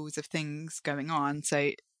levels of things going on.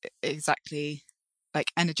 So exactly, like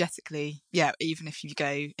energetically, even if you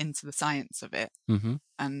go into the science of it,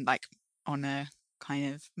 and like on a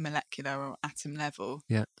kind of molecular or atom level,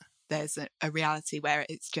 there's a reality where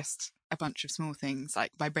it's just a bunch of small things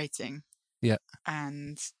like vibrating.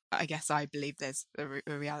 And I guess I believe there's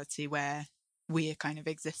a reality where we are kind of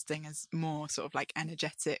existing as more sort of like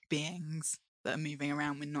energetic beings that are moving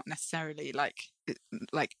around. We're not necessarily like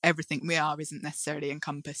everything we are isn't necessarily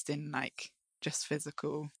encompassed in like just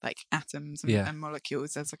physical like atoms and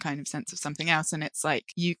molecules. There's a kind of sense of something else, and it's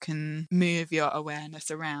like you can move your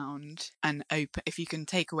awareness around and open. If you can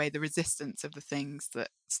take away the resistance of the things that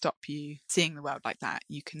stop you seeing the world like that,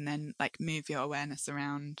 you can then like move your awareness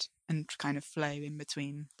around and kind of flow in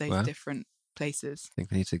between those different places. I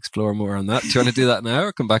think we need to explore more on that. Do you want to do that now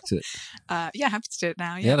or come back to it? Yeah, happy to do it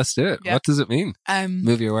now. Yeah, let's do it. What does it mean?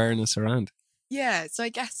 Move your awareness around. Yeah, so I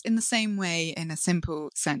guess in the same way, in a simple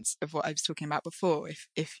sense of what I was talking about before,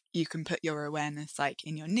 if you can put your awareness like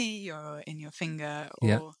in your knee or in your finger,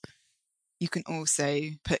 or you can also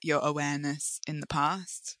put your awareness in the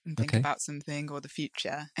past and think about something, or the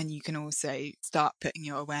future. And you can also start putting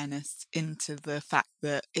your awareness into the fact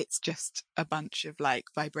that it's just a bunch of like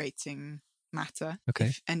vibrating matter.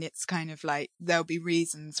 And it's kind of like there'll be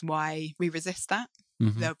reasons why we resist that.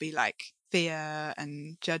 There'll be like fear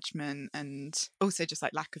and judgment, and also just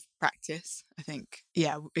like lack of practice. I think,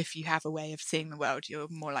 if you have a way of seeing the world, you're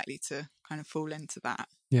more likely to kind of fall into that.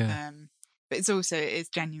 But it is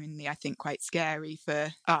genuinely, I think, quite scary for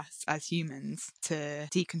us as humans to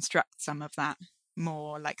deconstruct some of that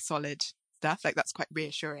more like solid stuff. Like that's quite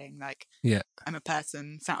reassuring. Like, I'm a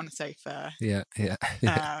person sat on a sofa.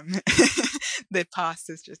 The past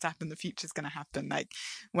has just happened. The future's going to happen. Like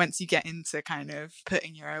once you get into kind of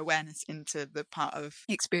putting your awareness into the part of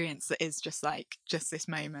experience that is just this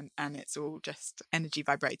moment, and it's all just energy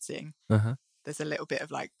vibrating. There's a little bit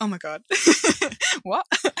of like, oh my God, what?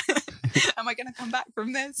 Am I going to come back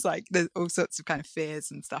from this? Like there's all sorts of kind of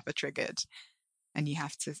fears and stuff are triggered, and you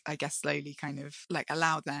have to, I guess, slowly kind of like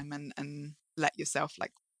allow them and let yourself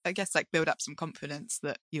like, I guess, like build up some confidence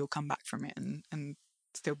that you'll come back from it and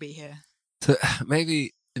still be here. So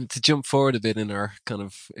maybe to jump forward a bit in our kind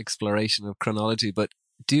of exploration of chronology, but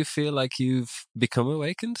do you feel like you've become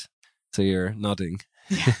awakened? So you're nodding.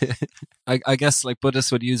 Yeah. I guess like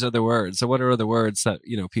Buddhists would use other words. So what are other words that,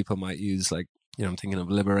 people might use? Like, I'm thinking of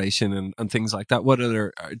liberation and things like that. What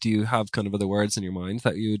other, do you have kind of other words in your mind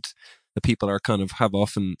that the people are kind of have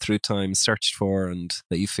often through time searched for, and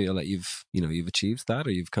that you feel that you've achieved that, or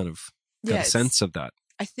you've kind of got a sense of that?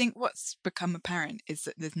 I think what's become apparent is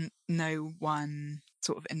that there's no one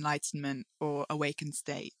sort of enlightenment or awakened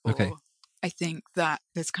state. Or I think that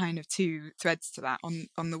there's kind of two threads to that.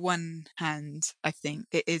 On the one hand, I think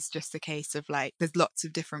it is just a case of like there's lots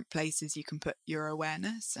of different places you can put your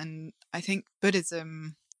awareness, and I think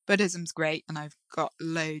Buddhism's great and I've got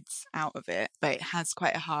loads out of it, but it has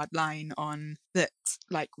quite a hard line on that,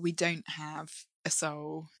 like we don't have a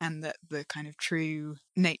soul, and that the kind of true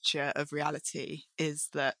nature of reality is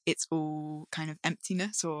that it's all kind of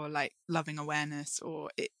emptiness, or like loving awareness, or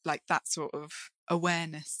it like that sort of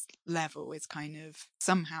awareness level is kind of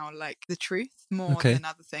somehow like the truth more Okay. than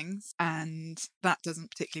other things. And that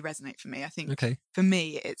doesn't particularly resonate for me. I think Okay. for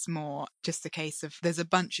me it's more just a case of there's a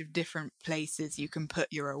bunch of different places you can put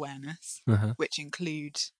your awareness, Uh-huh. which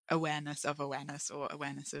include awareness of awareness, or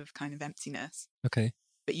awareness of kind of emptiness. Okay.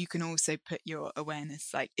 But you can also put your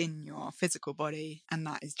awareness like in your physical body, and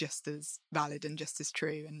that is just as valid and just as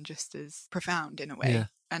true and just as profound in a way. Yeah.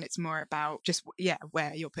 And it's more about just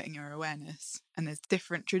where you're putting your awareness. And there's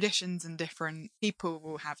different traditions, and different people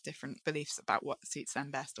will have different beliefs about what suits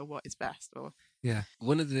them best, or what is best, or Yeah.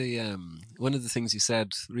 One of the things you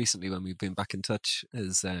said recently when we've been back in touch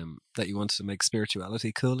is that you wanted to make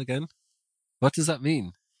spirituality cool again. What does that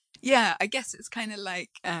mean? yeah, I guess it's kind of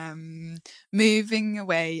like moving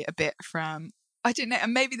away a bit from, I don't know,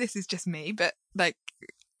 and maybe this is just me, but like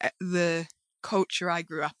the culture I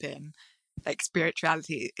grew up in, like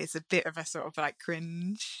spirituality is a bit of a sort of like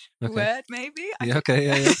cringe Okay. word, maybe. Yeah. Okay.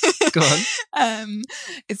 Yeah. Yeah. Go on.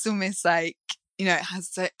 It's almost like, you know, it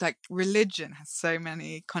has like religion has so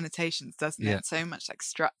many connotations, doesn't Yeah. it? So much like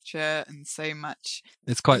structure, and so much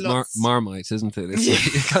It's quite lots. Marmite, isn't it? It's Yeah,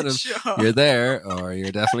 like you kind of sure. you're there or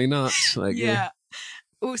you're definitely not. Like Yeah.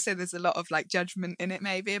 Also, there's a lot of like judgment in it,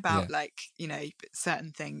 maybe about Yeah. like, you know,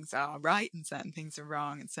 certain things are right and certain things are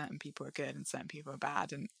wrong, and certain people are good and certain people are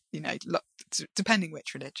bad, and you know, depending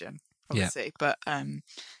which religion, Yeah. obviously. But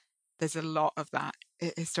there's a lot of that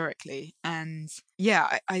historically, and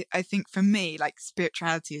yeah, I think for me, like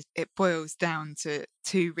spirituality, it boils down to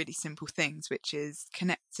two really simple things, which is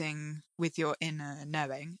connecting with your inner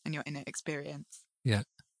knowing and your inner experience, Yeah.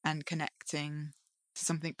 and connecting to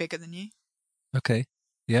something bigger than you. Okay.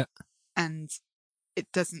 Yeah. And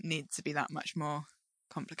it doesn't need to be that much more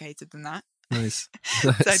complicated than that. Nice. So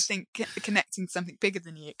I Nice. think connecting to something bigger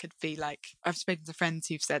than you, it could be like, I've spoken to friends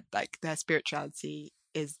who've said like their spirituality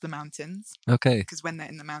is the mountains, Okay. because when they're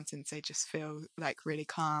in the mountains they just feel like really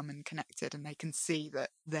calm and connected, and they can see that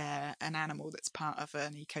they're an animal that's part of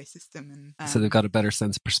an ecosystem. And So they've got a better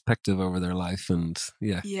sense of perspective over their life, and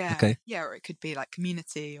yeah. yeah, Okay. yeah, or it could be like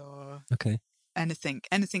community, or Okay. anything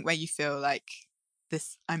where you feel like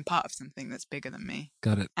this, I'm part of something that's bigger than me.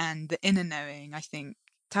 Got it. And the inner knowing, I think,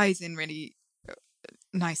 ties in really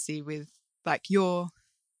nicely with like your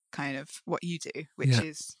kind of what you do, which Yeah.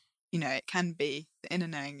 is, you know, it can be the inner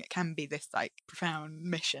knowing, it can be this like profound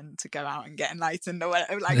mission to go out and get enlightened, or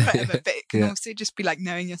whatever, like whatever. But it can Yeah. also just be like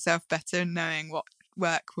knowing yourself better, and knowing what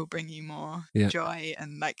work will bring you more Yeah. joy,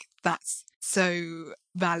 and like that's so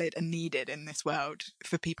valid and needed in this world,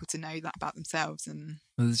 for people to know that about themselves. And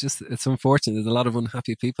Well, it's unfortunate. There's a lot of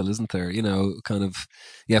unhappy people, isn't there? You know, kind of,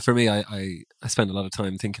 yeah, for me, I spend a lot of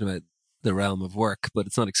time thinking about the realm of work, but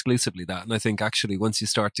it's not exclusively that. And I think actually once you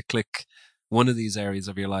start to click one of these areas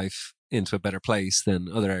of your life into a better place, then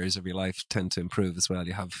other areas of your life tend to improve as well.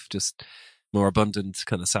 You have just more abundant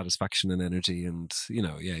kind of satisfaction and energy, and, you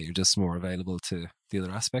know, yeah, you're just more available to the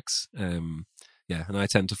other aspects. Yeah, and I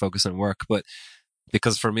tend to focus on work, but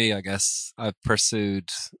because for me, I guess I've pursued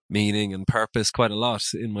meaning and purpose quite a lot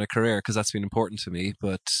in my career, because that's been important to me.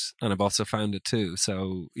 And I've also found it too.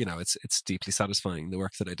 So, you know, it's deeply satisfying, the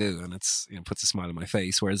work that I do, and it's, you know, puts a smile on my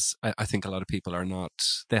face. Whereas I think a lot of people are not,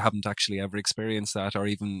 they haven't actually ever experienced that, or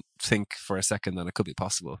even think for a second that it could be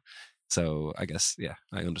possible. So I guess, yeah,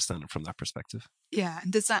 I understand it from that perspective. yeah,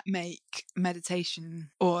 and does that make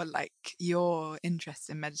meditation, or like your interest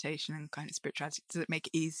in meditation and kind of spirituality, does it make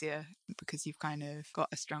it easier because you've kind of got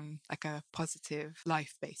a strong, like a positive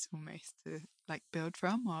life base almost to like build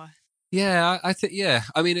from? Or Yeah, I think, yeah.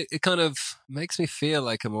 I mean, it kind of makes me feel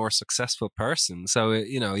like a more successful person. So,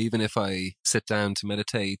 you know, even if I sit down to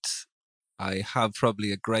meditate, I have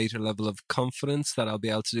probably a greater level of confidence that I'll be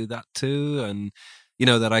able to do that too. And, you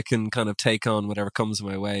know, that I can kind of take on whatever comes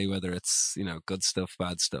my way, whether it's, you know, good stuff,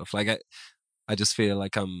 bad stuff. Like I just feel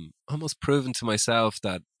like I'm almost proven to myself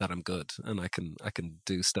that I'm good, and I can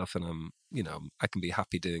do stuff, and I'm, you know, I can be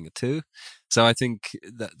happy doing it too. So I think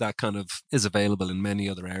that kind of is available in many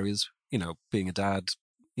other areas, you know, being a dad,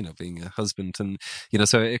 you know, being a husband, and, you know,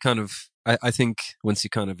 so it kind of, I think once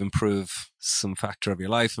you kind of improve some factor of your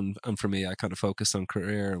life, and for me, I kind of focused on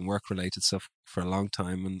career and work related stuff for a long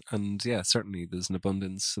time, and yeah, certainly there's an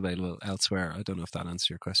abundance available elsewhere. I don't know if that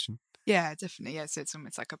answers your question. yeah, definitely. Yeah, so it's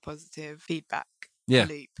almost like a positive feedback Yeah,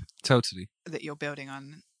 loop totally. that you're building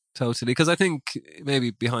on. Totally, because I think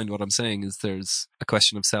maybe behind what I'm saying is there's a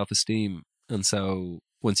question of self-esteem, and so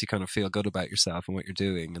once you kind of feel good about yourself and what you're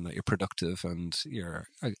doing, and that you're productive and you're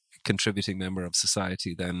a contributing member of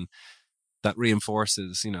society, then that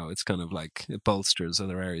reinforces, it's kind of like it bolsters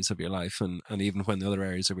other areas of your life. And even when the other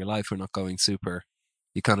areas of your life are not going super,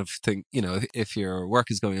 you kind of think, if your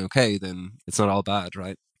work is going okay, then it's not all bad,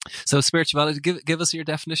 right? So spirituality, give us your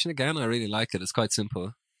definition again. I really like it. It's quite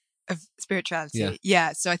simple. Of spirituality.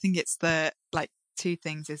 Yeah. So I think it's the like two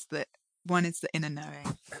things is that one is the inner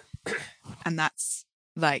knowing, and that's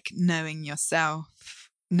like knowing yourself,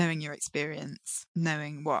 knowing your experience,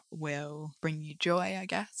 knowing what will bring you joy, I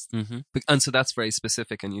guess. Mm-hmm. And so that's very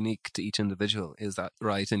specific and unique to each individual. Is that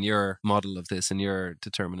right? In your model of this, in your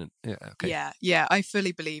determinant? Yeah. Okay. Yeah. I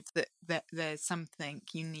fully believe that there's something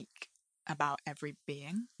unique about every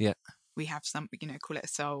being. Yeah. We have something, call it a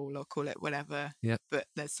soul or call it whatever. Yeah. But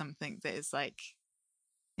there's something that is like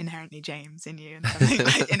inherently James in you and something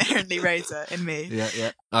like inherently Rosa in me.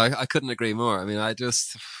 Yeah. I couldn't agree more. I mean,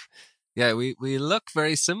 we look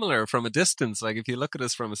very similar from a distance. Like if you look at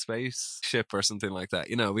us from a spaceship or something like that,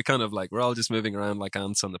 we kind of like, we're all just moving around like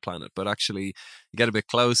ants on the planet. But actually, you get a bit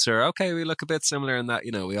closer. Okay, we look a bit similar in that,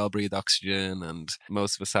 we all breathe oxygen and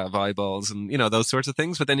most of us have eyeballs and, those sorts of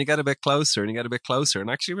things. But then you get a bit closer and you get a bit closer. And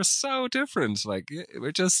actually, we're so different. Like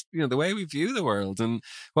we're just, the way we view the world and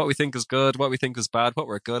what we think is good, what we think is bad, what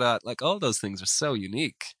we're good at, like all those things are so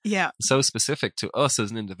unique. Yeah. So specific to us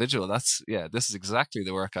as an individual. This is exactly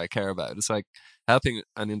the work I care about. It's like helping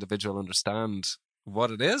an individual understand what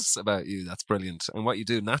it is about you that's brilliant and what you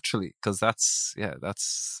do naturally, because that's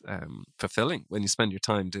fulfilling when you spend your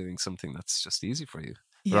time doing something that's just easy for you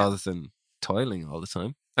rather than toiling all the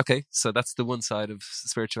time. Okay, so that's the one side of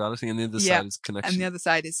spirituality, and the other side is connection. And the other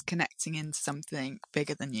side is connecting into something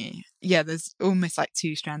bigger than you. Yeah, there's almost like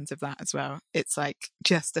two strands of that as well. It's like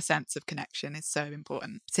just a sense of connection is so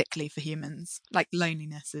important, particularly for humans. Like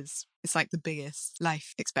loneliness it's like the biggest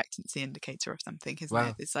life expectancy indicator of something, isn't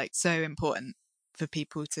it? It's like so important for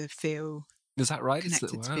people to feel. Is that right?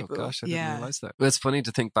 Wow, gosh, I didn't realize that. Well, it's funny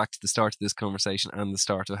to think back to the start of this conversation, and the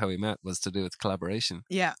start of how we met was to do with collaboration.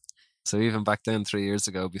 Yeah. So even back then, 3 years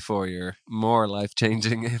ago, before your more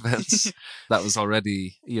life-changing events,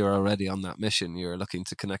 you're already on that mission. You're looking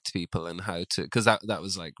to connect people and how to, because that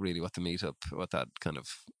was like really what the meetup, what that kind of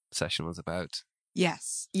session was about.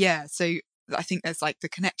 Yes. Yeah. So I think there's like the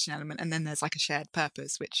connection element, and then there's like a shared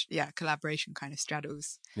purpose, which collaboration kind of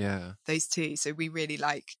straddles those two. So we really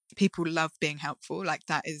people love being helpful. Like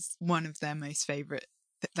that is one of their most favorite.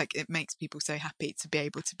 Like it makes people so happy to be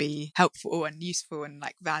able to be helpful and useful and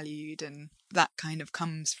like valued, and that kind of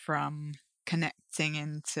comes from connecting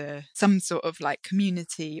into some sort of like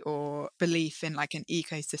community or belief in like an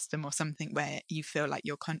ecosystem or something where you feel like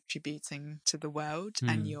you're contributing to the world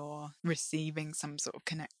and you're receiving some sort of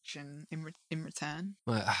connection in return.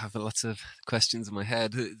 Well, I have lots of questions in my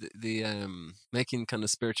head. The making kind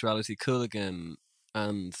of spirituality cool again,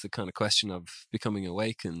 and the kind of question of becoming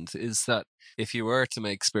awakened, is that if you were to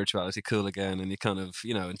make spirituality cool again and you kind of,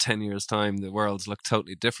 in 10 years time, the world's looked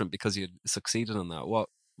totally different because you succeeded on that,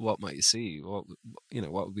 what might you see? What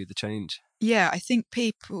would be the change? Yeah, I think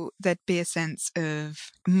there'd be a sense of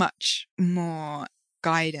much more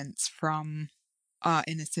guidance from our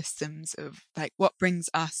inner systems of like what brings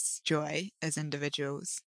us joy as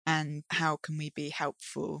individuals and how can we be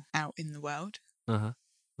helpful out in the world.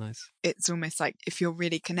 Nice. It's almost like if you're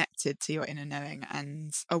really connected to your inner knowing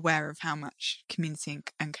and aware of how much community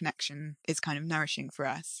and connection is kind of nourishing for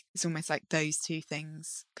us, it's almost like those two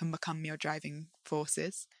things can become your driving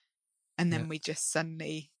forces. And then we just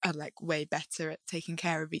suddenly are like way better at taking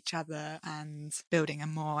care of each other and building a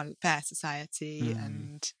more fair society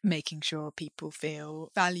and making sure people feel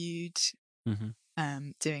valued,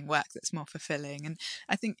 doing work that's more fulfilling. And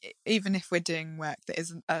I think even if we're doing work that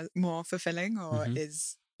isn't more fulfilling or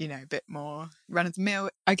is, a bit more run of the mill,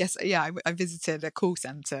 I guess, I visited a call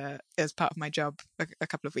centre as part of my job a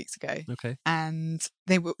couple of weeks ago. Okay. And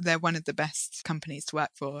they're one of the best companies to work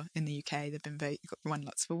for in the UK. They've been won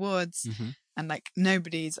lots of awards. And like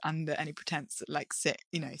nobody's under any pretense that like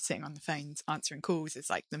sitting on the phones answering calls is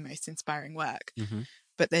like the most inspiring work.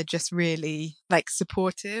 But they're just really like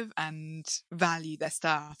supportive and value their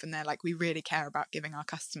staff, and they're like, we really care about giving our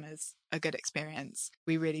customers a good experience.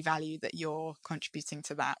 We really value that you're contributing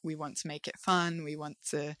to that. We want to make it fun.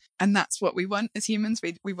 And that's what we want as humans.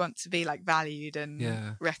 We want to be like valued and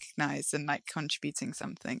recognized and like contributing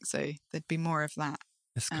something. So there'd be more of that.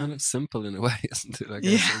 It's kind of simple in a way, isn't it? I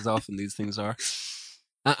guess as often these things are.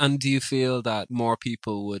 And do you feel that more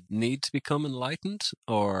people would need to become enlightened,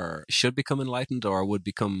 or should become enlightened, or would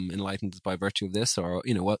become enlightened by virtue of this? Or,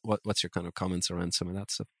 what's your kind of comments around some of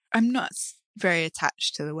that stuff? I'm not very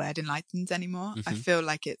attached to the word enlightened anymore. I feel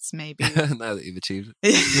like it's maybe now that you've achieved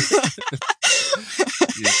it,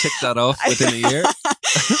 you tick that off within a year.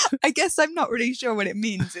 I guess I'm not really sure what it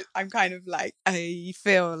means. I'm kind of like, I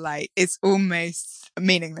feel like it's almost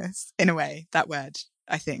meaningless in a way, that word,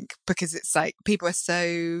 I think, because it's like people are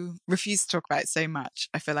so refuse to talk about it so much.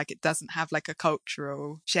 I feel like it doesn't have like a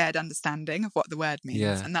cultural shared understanding of what the word means.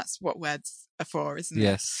 Yeah. And that's what words are for, isn't it?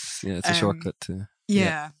 Yes. Yeah, it's a shortcut to...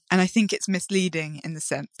 Yeah. And I think it's misleading in the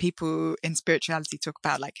sense people in spirituality talk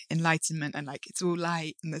about like enlightenment and like it's all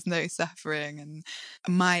light and there's no suffering. And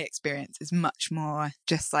my experience is much more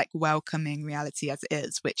just like welcoming reality as it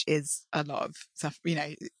is, which is a lot of stuff. You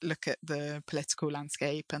know, look at the political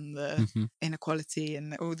landscape and the inequality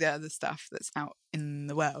and all the other stuff that's out in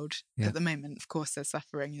the world at the moment. Of course, there's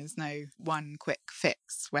suffering. There's no one quick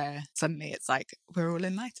fix where suddenly it's like we're all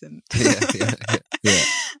enlightened. Yeah.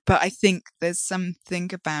 But I think there's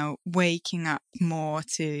something about waking up more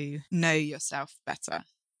to know yourself better.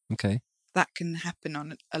 Okay. That can happen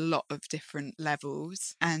on a lot of different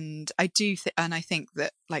levels. And I do and I think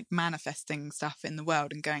that like manifesting stuff in the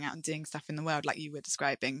world and going out and doing stuff in the world, like you were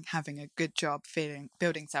describing, having a good job,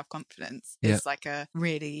 building self-confidence is like a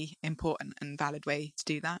really important and valid way to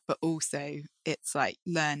do that. But also it's like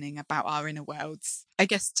learning about our inner worlds, I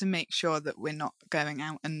guess, to make sure that we're not going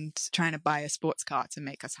out and trying to buy a sports car to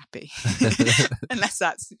make us happy. Unless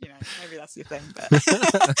that's, you know, maybe that's your thing, but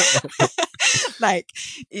like,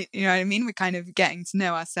 you know what I mean? We're kind of getting to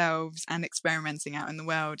know ourselves and experimenting out in the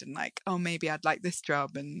world and like, oh, maybe I'd like this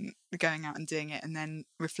job, and going out and doing it and then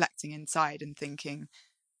reflecting inside and thinking,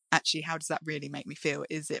 actually, how does that really make me feel?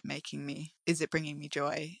 Is it bringing me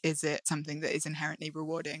joy? Is it something that is inherently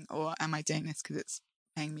rewarding, or am I doing this because it's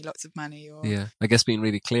paying me lots of money? Or I guess being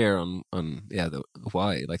really clear on the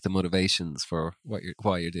why, like the motivations for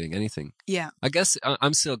why you're doing anything. I guess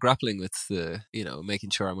I'm still grappling with the, you know,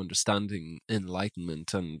 making sure I'm understanding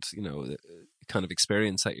enlightenment and, you know, the kind of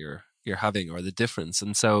experience that you're having, or the difference.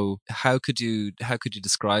 And so how could you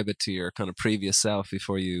describe it to your kind of previous self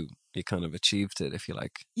before you kind of achieved it, if you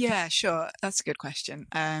like? Yeah, sure. That's a good question.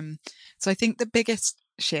 So I think the biggest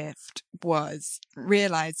shift was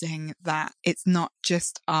realizing that it's not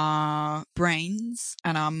just our brains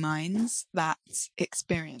and our minds that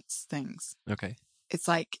experience things. Okay. It's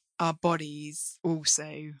like our bodies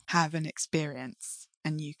also have an experience,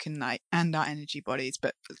 and you can like, and our energy bodies,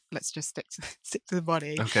 but let's just stick to the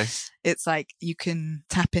body. Okay. It's like you can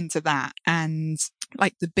tap into that. And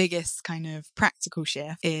like the biggest kind of practical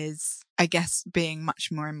shift is, I guess, being much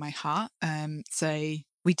more in my heart. So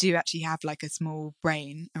we do actually have like a small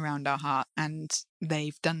brain around our heart, and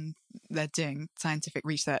they're doing scientific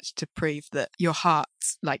research to prove that your heart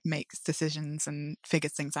like makes decisions and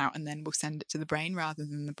figures things out and then will send it to the brain, rather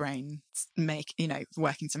than the brain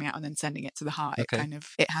working something out and then sending it to the heart. Okay.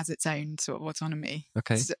 It has its own sort of autonomy,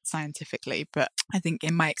 okay, scientifically. But I think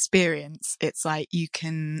in my experience, it's like you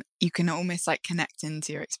can almost like connect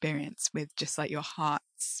into your experience with just like your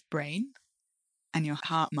heart's brain and your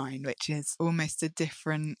heart mind, which is almost a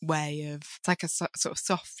different way of, it's like a sort of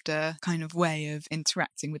softer kind of way of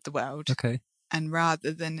interacting with the world. Okay. And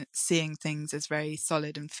rather than seeing things as very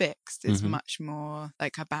solid and fixed, it's much more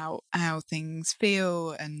like about how things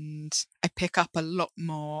feel. And I pick up a lot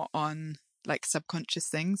more on like subconscious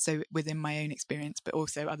things, so within my own experience, but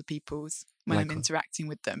also other people's, when I'm interacting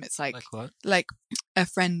with them. It's like what? Like a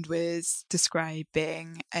friend was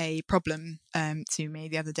describing a problem to me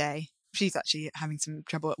the other day. She's actually having some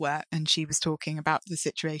trouble at work, and she was talking about the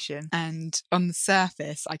situation. And on the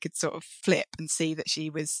surface, I could sort of flip and see that she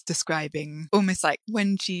was describing almost like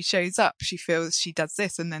when she shows up, she feels she does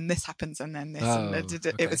this, and then this happens, and then this.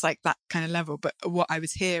 It was like that kind of level. But what I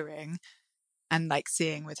was hearing and like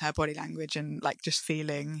seeing with her body language and like just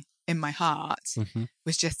feeling in my heart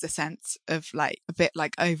was just a sense of like a bit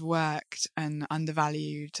like overworked and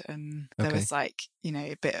undervalued, and there was like, you know,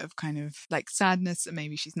 a bit of kind of like sadness that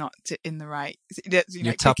maybe she's not in the right,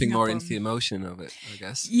 you're tapping more into the emotion of it, I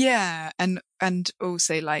guess. And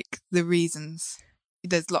also like the reasons.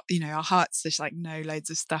 There's our hearts just like know loads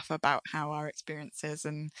of stuff about how our experience is,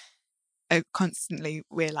 and constantly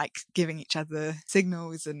we're like giving each other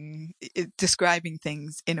signals and describing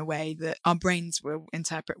things in a way that our brains will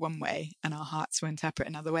interpret one way and our hearts will interpret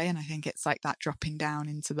another way. And I think it's like that dropping down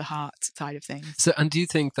into the heart side of things. So, and do you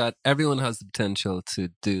think that everyone has the potential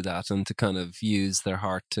to do that and to kind of use their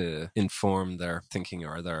heart to inform their thinking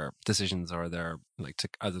or their decisions, or their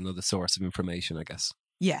as another source of information, I guess?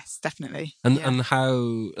 Yes, definitely. And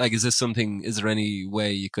how, like, is there any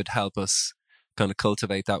way you could help us kind of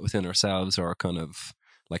cultivate that within ourselves, or kind of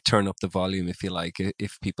like turn up the volume, if you like,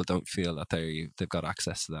 if people don't feel that they've got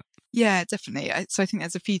access to that? Yeah, definitely. So I think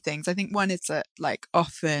there's a few things. I think one is that like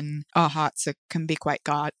often our hearts can be quite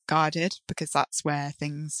guarded because that's where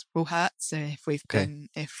things will hurt. So if we've been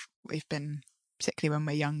particularly when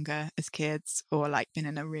we're younger as kids, or like been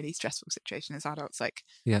in a really stressful situation as adults, like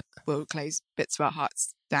we'll close bits of our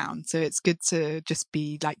hearts down. So it's good to just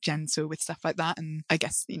be like gentle with stuff like that. And I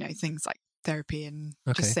guess, things like therapy and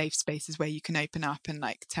just safe spaces where you can open up and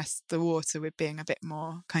like test the water with being a bit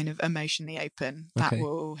more kind of emotionally open, that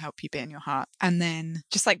will help you be in your heart. And then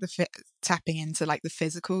just like tapping into like the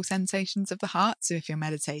physical sensations of the heart. So if you're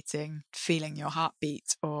meditating, feeling your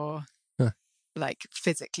heartbeat, or like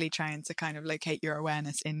physically trying to kind of locate your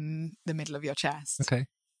awareness in the middle of your chest.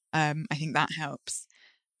 I think that helps.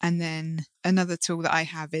 And then another tool that I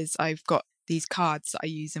have is I've got these cards that I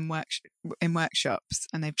use in workshops,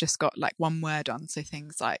 and they've just got like one word on. So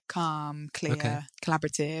things like calm, clear,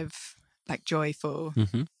 collaborative, like joyful.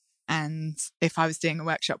 And if I was doing a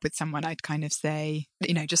workshop with someone, I'd kind of say,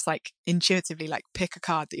 just like intuitively, like pick a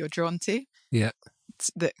card that you're drawn to. Yeah.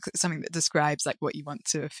 Something that describes like what you want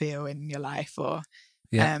to feel in your life, or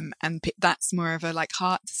and that's more of a like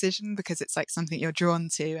heart decision, because it's like something you're drawn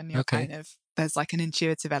to, and you're kind of, there's like an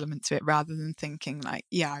intuitive element to it, rather than thinking like,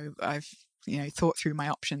 I've thought through my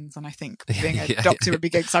options, and I think being a doctor would be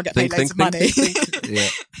good because I'll get paid loads of money.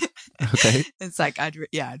 It's like I'd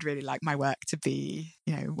really like my work to be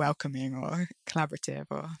welcoming or collaborative.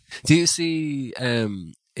 Or do you see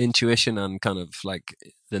intuition and kind of like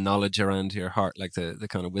the knowledge around your heart, like the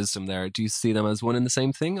kind of wisdom there, do you see them as one and the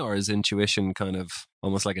same thing, or is intuition kind of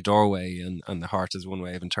almost like a doorway and the heart is one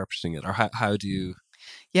way of interpreting it, or how do you?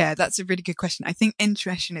 Yeah, that's a really good question. I think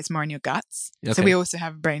intuition is more in your guts. So we also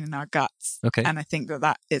have a brain in our guts. And I think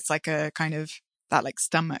that it's like a kind of that like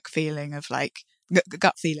stomach feeling of like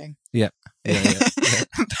gut feeling.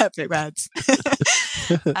 Perfect words.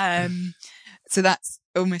 So that's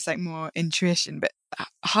almost like more intuition, but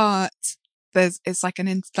heart, it's like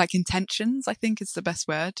like intentions, I think is the best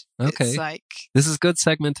word. It's like, this is good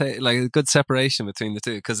like a good separation between the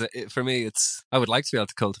two, because for me I would like to be able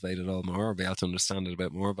to cultivate it all more, or be able to understand it a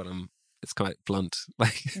bit more, but it's quite blunt,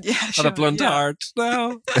 like a blunt heart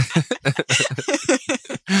now.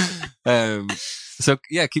 So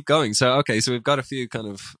keep going. So so we've got a few kind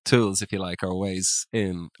of tools, if you like, or ways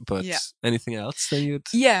in, but anything else that you'd?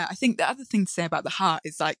 I think the other thing to say about the heart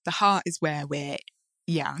is like the heart is where we're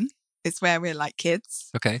young. It's where we're like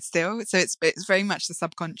kids still. So it's very much the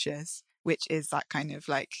subconscious, which is that kind of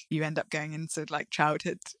like you end up going into like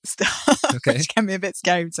childhood stuff, which can be a bit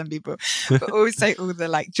scary for some people, but also all the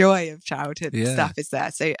like joy of childhood stuff is there.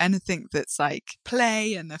 So anything that's like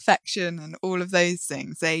play and affection and all of those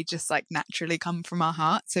things, they just like naturally come from our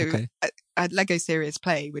heart. So a Lego Serious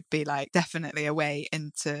Play would be like definitely a way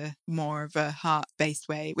into more of a heart-based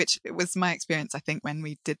way, which was my experience, I think, when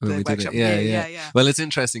we did the workshop. Well, it's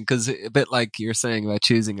interesting because a bit like you're saying about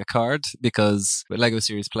choosing a card, because with Lego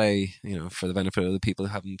Serious Play, for the benefit of the people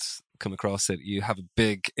who haven't come across it, you have a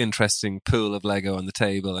big interesting pool of Lego on the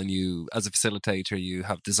table, and you, as a facilitator, you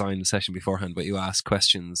have designed the session beforehand, but you ask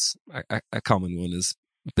questions. A common one is,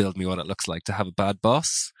 build me what it looks like to have a bad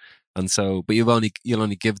boss. And so, but you'll only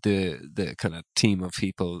give the kind of team of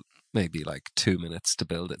people maybe like 2 minutes to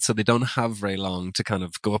build it. So they don't have very long to kind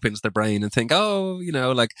of go up into their brain and think,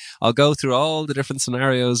 like I'll go through all the different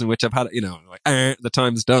scenarios in which I've had, the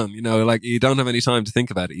time's done, like you don't have any time to think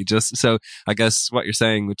about it. So I guess what you're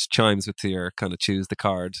saying, which chimes with your kind of choose the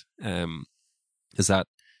card, is that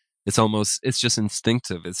it's just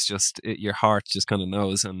instinctive. It's just your heart just kind of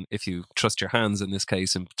knows. And if you trust your hands, in this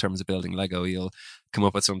case, in terms of building Lego, you'll come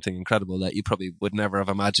up with something incredible that you probably would never have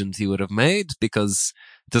imagined you would have made, because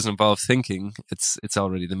it doesn't involve thinking. It's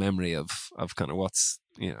already the memory of kind of what's,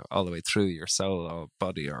 all the way through your soul or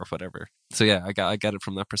body or whatever. So I get it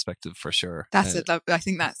from that perspective for sure. That's it. I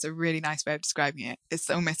think that's a really nice way of describing it. It's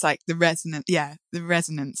almost like the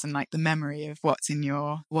resonance and like the memory of what's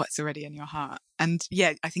already in your heart. And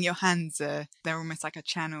I think your hands they're almost like a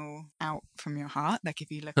channel out from your heart. Like if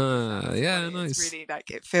you look at it, nice. It's really like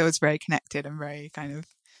it feels very connected and very kind of.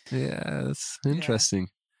 Yeah, that's interesting.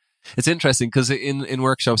 Yeah. It's interesting because in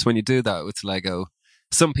workshops, when you do that with Lego,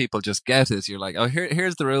 some people just get it. You're like, oh,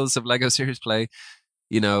 here's the rules of Lego Serious Play.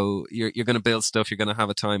 You're going to build stuff. You're going to have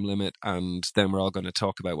a time limit, and then we're all going to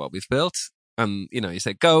talk about what we've built. And you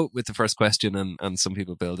say go with the first question, and some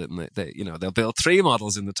people build it, and they they'll build 3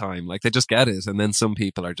 models in the time. Like they just get it, and then some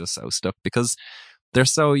people are just so stuck because they're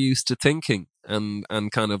so used to thinking and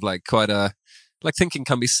kind of like thinking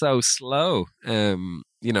can be so slow, and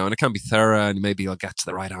it can be thorough, and maybe you'll get to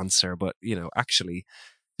the right answer, but actually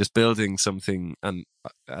just building something, and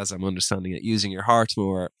as I'm understanding it, using your heart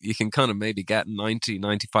more, you can kind of maybe get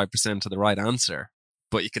 95% of the right answer,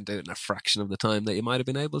 but you can do it in a fraction of the time that you might have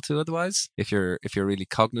been able to otherwise if you're really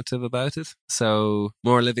cognitive about it. So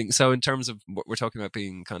more living. So in terms of what we're talking about,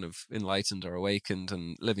 being kind of enlightened or awakened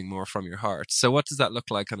and living more from your heart. So what does that look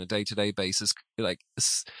like on a day-to-day basis? Like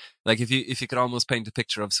if you could almost paint a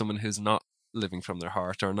picture of someone who's not living from their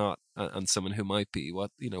heart or not, and someone who might be,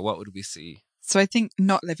 what would we see? So I think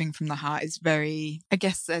not living from the heart is very, I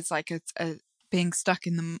guess there's like a being stuck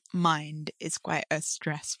in the mind is quite a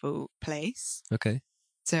stressful place. Okay.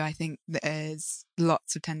 So I think there's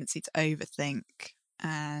lots of tendency to overthink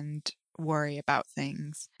and worry about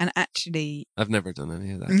things. And actually, I've never done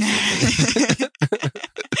any of that.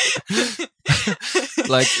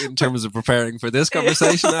 Like in terms of preparing for this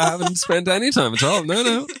conversation, I haven't spent any time at all.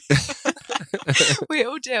 No. We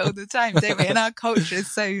all do it all the time, don't we? And our culture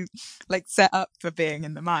is so like set up for being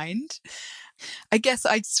in the mind. I guess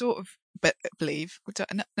I sort of believe,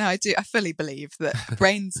 no, I do. I fully believe that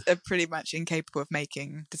brains are pretty much incapable of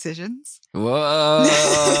making decisions. Whoa!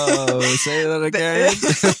 Say that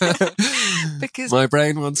again. Because my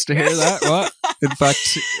brain wants to hear that. What? In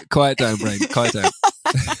fact, quiet down, brain. Quiet down.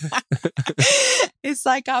 It's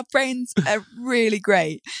like our brains are really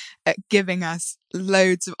great at giving us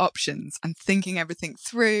loads of options and thinking everything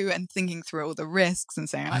through and thinking through all the risks and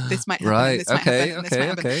saying like this might happen, right. this might happen, and this might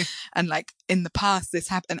happen. Okay. And like in the past this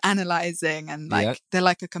happened, analysing, and like they're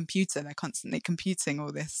like a computer, they're constantly computing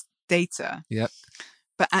all this data. Yep.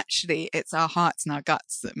 But actually it's our hearts and our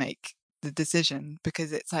guts that make the decision,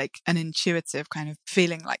 because it's like an intuitive kind of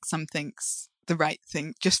feeling like something's the right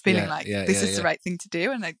thing, just feeling this is the right thing to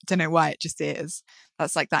do, and I don't know why, it just is.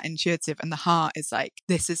 That's like that intuitive. And the heart is like,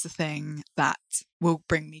 this is the thing that will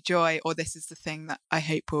bring me joy, or this is the thing that I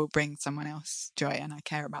hope will bring someone else joy and I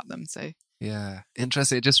care about them. So yeah,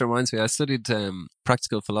 interesting. It just reminds me, I studied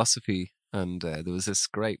practical philosophy, and there was this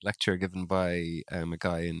great lecture given by a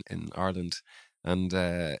guy in Ireland, and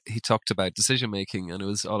he talked about decision making, and it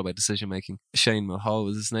was all about decision making. Shane Mulhall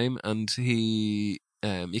was his name, and he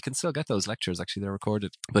you can still get those lectures, actually, they're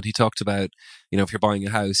recorded. But he talked about, if you're buying a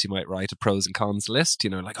house, you might write a pros and cons list,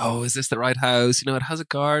 like, oh, is this the right house? It has a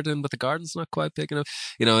garden, but the garden's not quite big enough,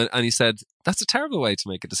 and he said, that's a terrible way to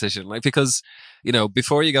make a decision. Like, because,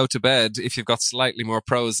 before you go to bed, if you've got slightly more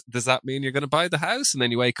pros, does that mean you're going to buy the house? And then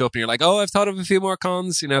you wake up and you're like, oh, I've thought of a few more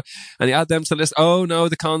cons, and you add them to the list. Oh no,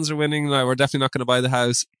 the cons are winning. No, we're definitely not going to buy the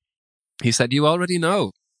house. He said, you already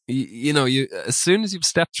know. You as soon as you've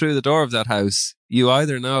stepped through the door of that house, you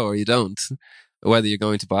either know or you don't whether you're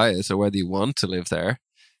going to buy it or whether you want to live there.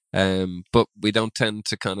 But we don't tend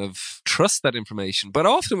to kind of trust that information. But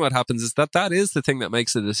often what happens is that is the thing that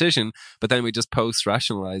makes the decision, but then we just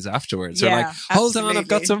post-rationalize afterwards. We're like, hold on, I've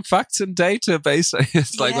got some facts and data based.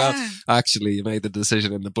 It's like, well, actually, you made the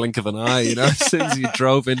decision in the blink of an eye, as soon as you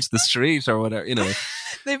drove into the street or whatever,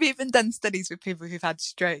 They've even done studies with people who've had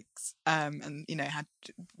strokes and, had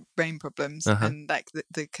brain problems, and like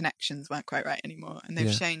the connections weren't quite right anymore. And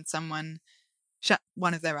they've shown someone shut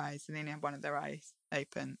one of their eyes and then have one of their eyes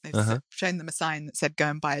open. They've shown them a sign that said, go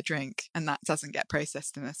and buy a drink, and that doesn't get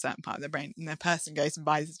processed in a certain part of their brain. And the person goes and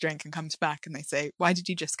buys a drink and comes back and they say, why did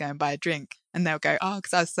you just go and buy a drink? And they'll go, oh,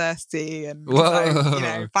 because I was thirsty and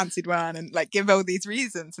I, fancied one, and like give all these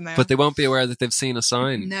reasons. And but they won't be aware that they've seen a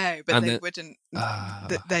sign. No, but they wouldn't.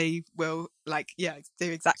 That they will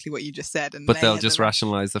do exactly what you just said. And but they'll just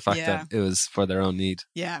rationalize the fact that it was for their own need.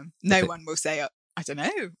 Yeah, no one will say, I don't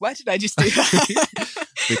know, why did I just do that?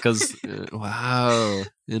 Because wow,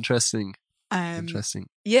 interesting. Interesting.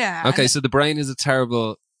 Yeah. Okay, so the brain is a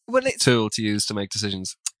terrible tool to use to make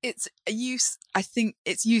decisions. I think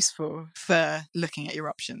it's useful for looking at your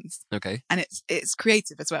options. Okay. And it's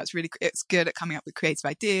creative as well. It's good at coming up with creative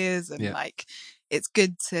ideas, and like it's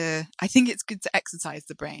good to exercise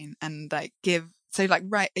the brain and like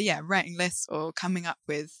writing lists or coming up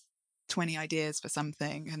with 20 ideas for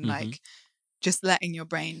something, and like just letting your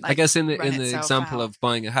brain, like, I guess in the example out. Of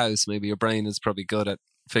buying a house, maybe your brain is probably good at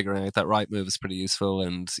figuring out that Rightmove is pretty useful,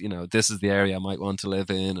 and this is the area I might want to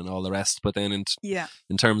live in, and all the rest. But then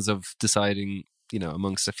in terms of deciding,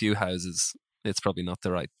 amongst a few houses, it's probably not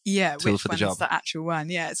the right tool for the job. Which one's the actual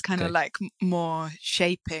one? Yeah, it's kind of like more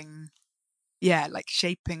shaping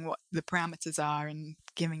what the parameters are and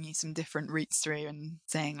giving you some different routes through and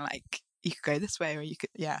saying like you could go this way or you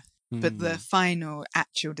could But the final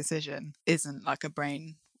actual decision isn't like a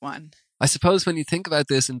brain one. I suppose when you think about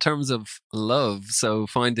this in terms of love, so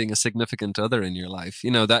finding a significant other in your life,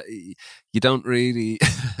 that you don't really.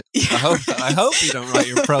 I hope you don't write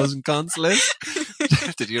your pros and cons list.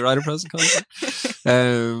 Did you write a pros and cons list?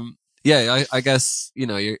 Yeah, I guess,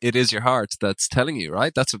 it is your heart that's telling you,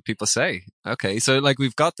 right? That's what people say. Okay, so like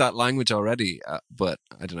we've got that language already, but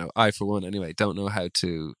I don't know. I, for one, anyway, don't know how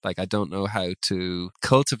to, I don't know how to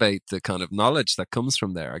cultivate the kind of knowledge that comes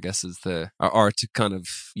from there, I guess or to kind of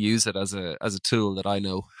use it as a tool that I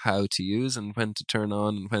know how to use and when to turn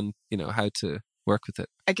on and when, how to work with it.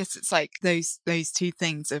 I guess it's like those two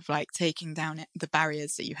things of like taking down the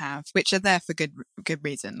barriers that you have, which are there for good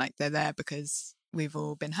reason. Like they're there because we've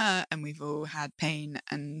all been hurt and we've all had pain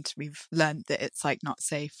and we've learned that it's like not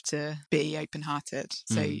safe to be open-hearted.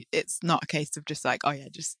 So it's not a case of just like, oh yeah,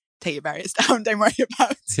 just take your barriers down, don't worry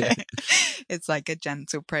about it. It's like a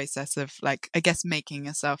gentle process of like, I guess, making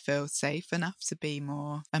yourself feel safe enough to be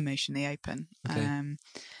more emotionally open. Okay.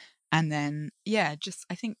 And then, yeah,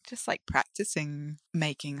 I think like practicing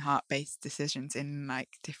making heart-based decisions in like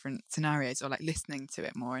different scenarios, or like listening to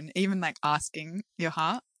it more, and even like asking your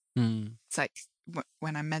heart. It's like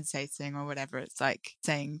when I'm meditating or whatever, it's like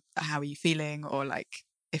saying, how are you feeling? Or like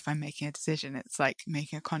if I'm making a decision, it's like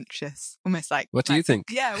making a conscious, almost like, what do you think?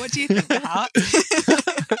 Yeah, what do you think, your heart?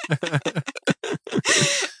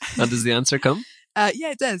 And does the answer come?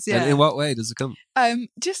 Yeah, it does. Yeah. And in what way does it come?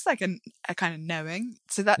 Just like a kind of knowing.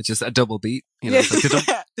 So that's it's just a double beat. Like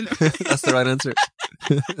that's the right answer.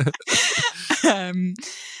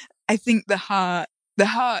 I think the heart,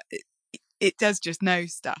 it does just know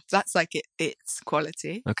stuff. That's like its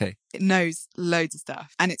quality. Okay. It knows loads of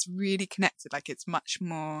stuff, and it's really connected. Like we're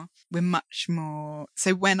much more.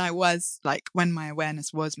 So when my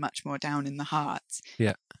awareness was much more down in the heart,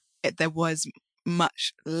 there was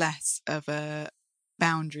much less of a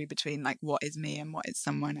boundary between like what is me and what is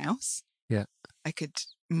someone else. Yeah. I could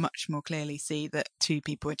much more clearly see that two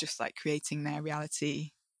people are just like creating their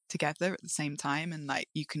reality together at the same time, and like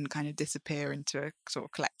you can kind of disappear into a sort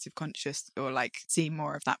of collective conscious, or like see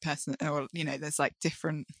more of that person, or there's like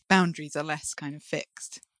different boundaries are less kind of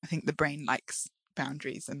fixed. I think the brain likes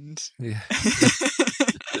boundaries and to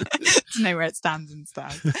know where it stands and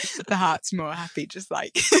stuff. The heart's more happy just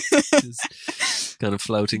like just kind of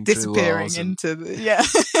floating disappearing through walls into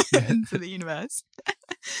into the universe.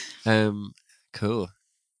 Cool.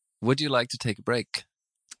 Would you like to take a break?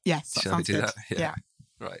 Yes, Shall we do good. that? Yeah.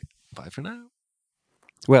 Right. Bye for now.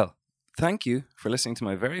 Well, thank you for listening to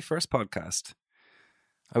my very first podcast.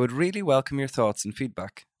 I would really welcome your thoughts and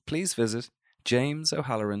feedback. Please visit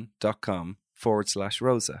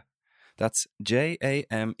jamesohalloran.com/Rosa. That's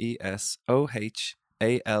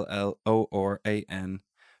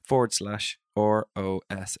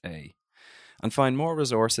JAMESOHALLORAN/ROSA. And find more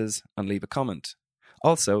resources and leave a comment.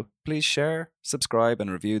 Also, please share, subscribe,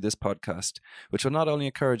 and review this podcast, which will not only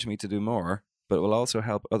encourage me to do more, but it will also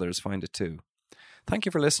help others find it too. Thank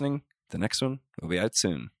you for listening. The next one will be out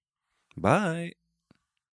soon. Bye.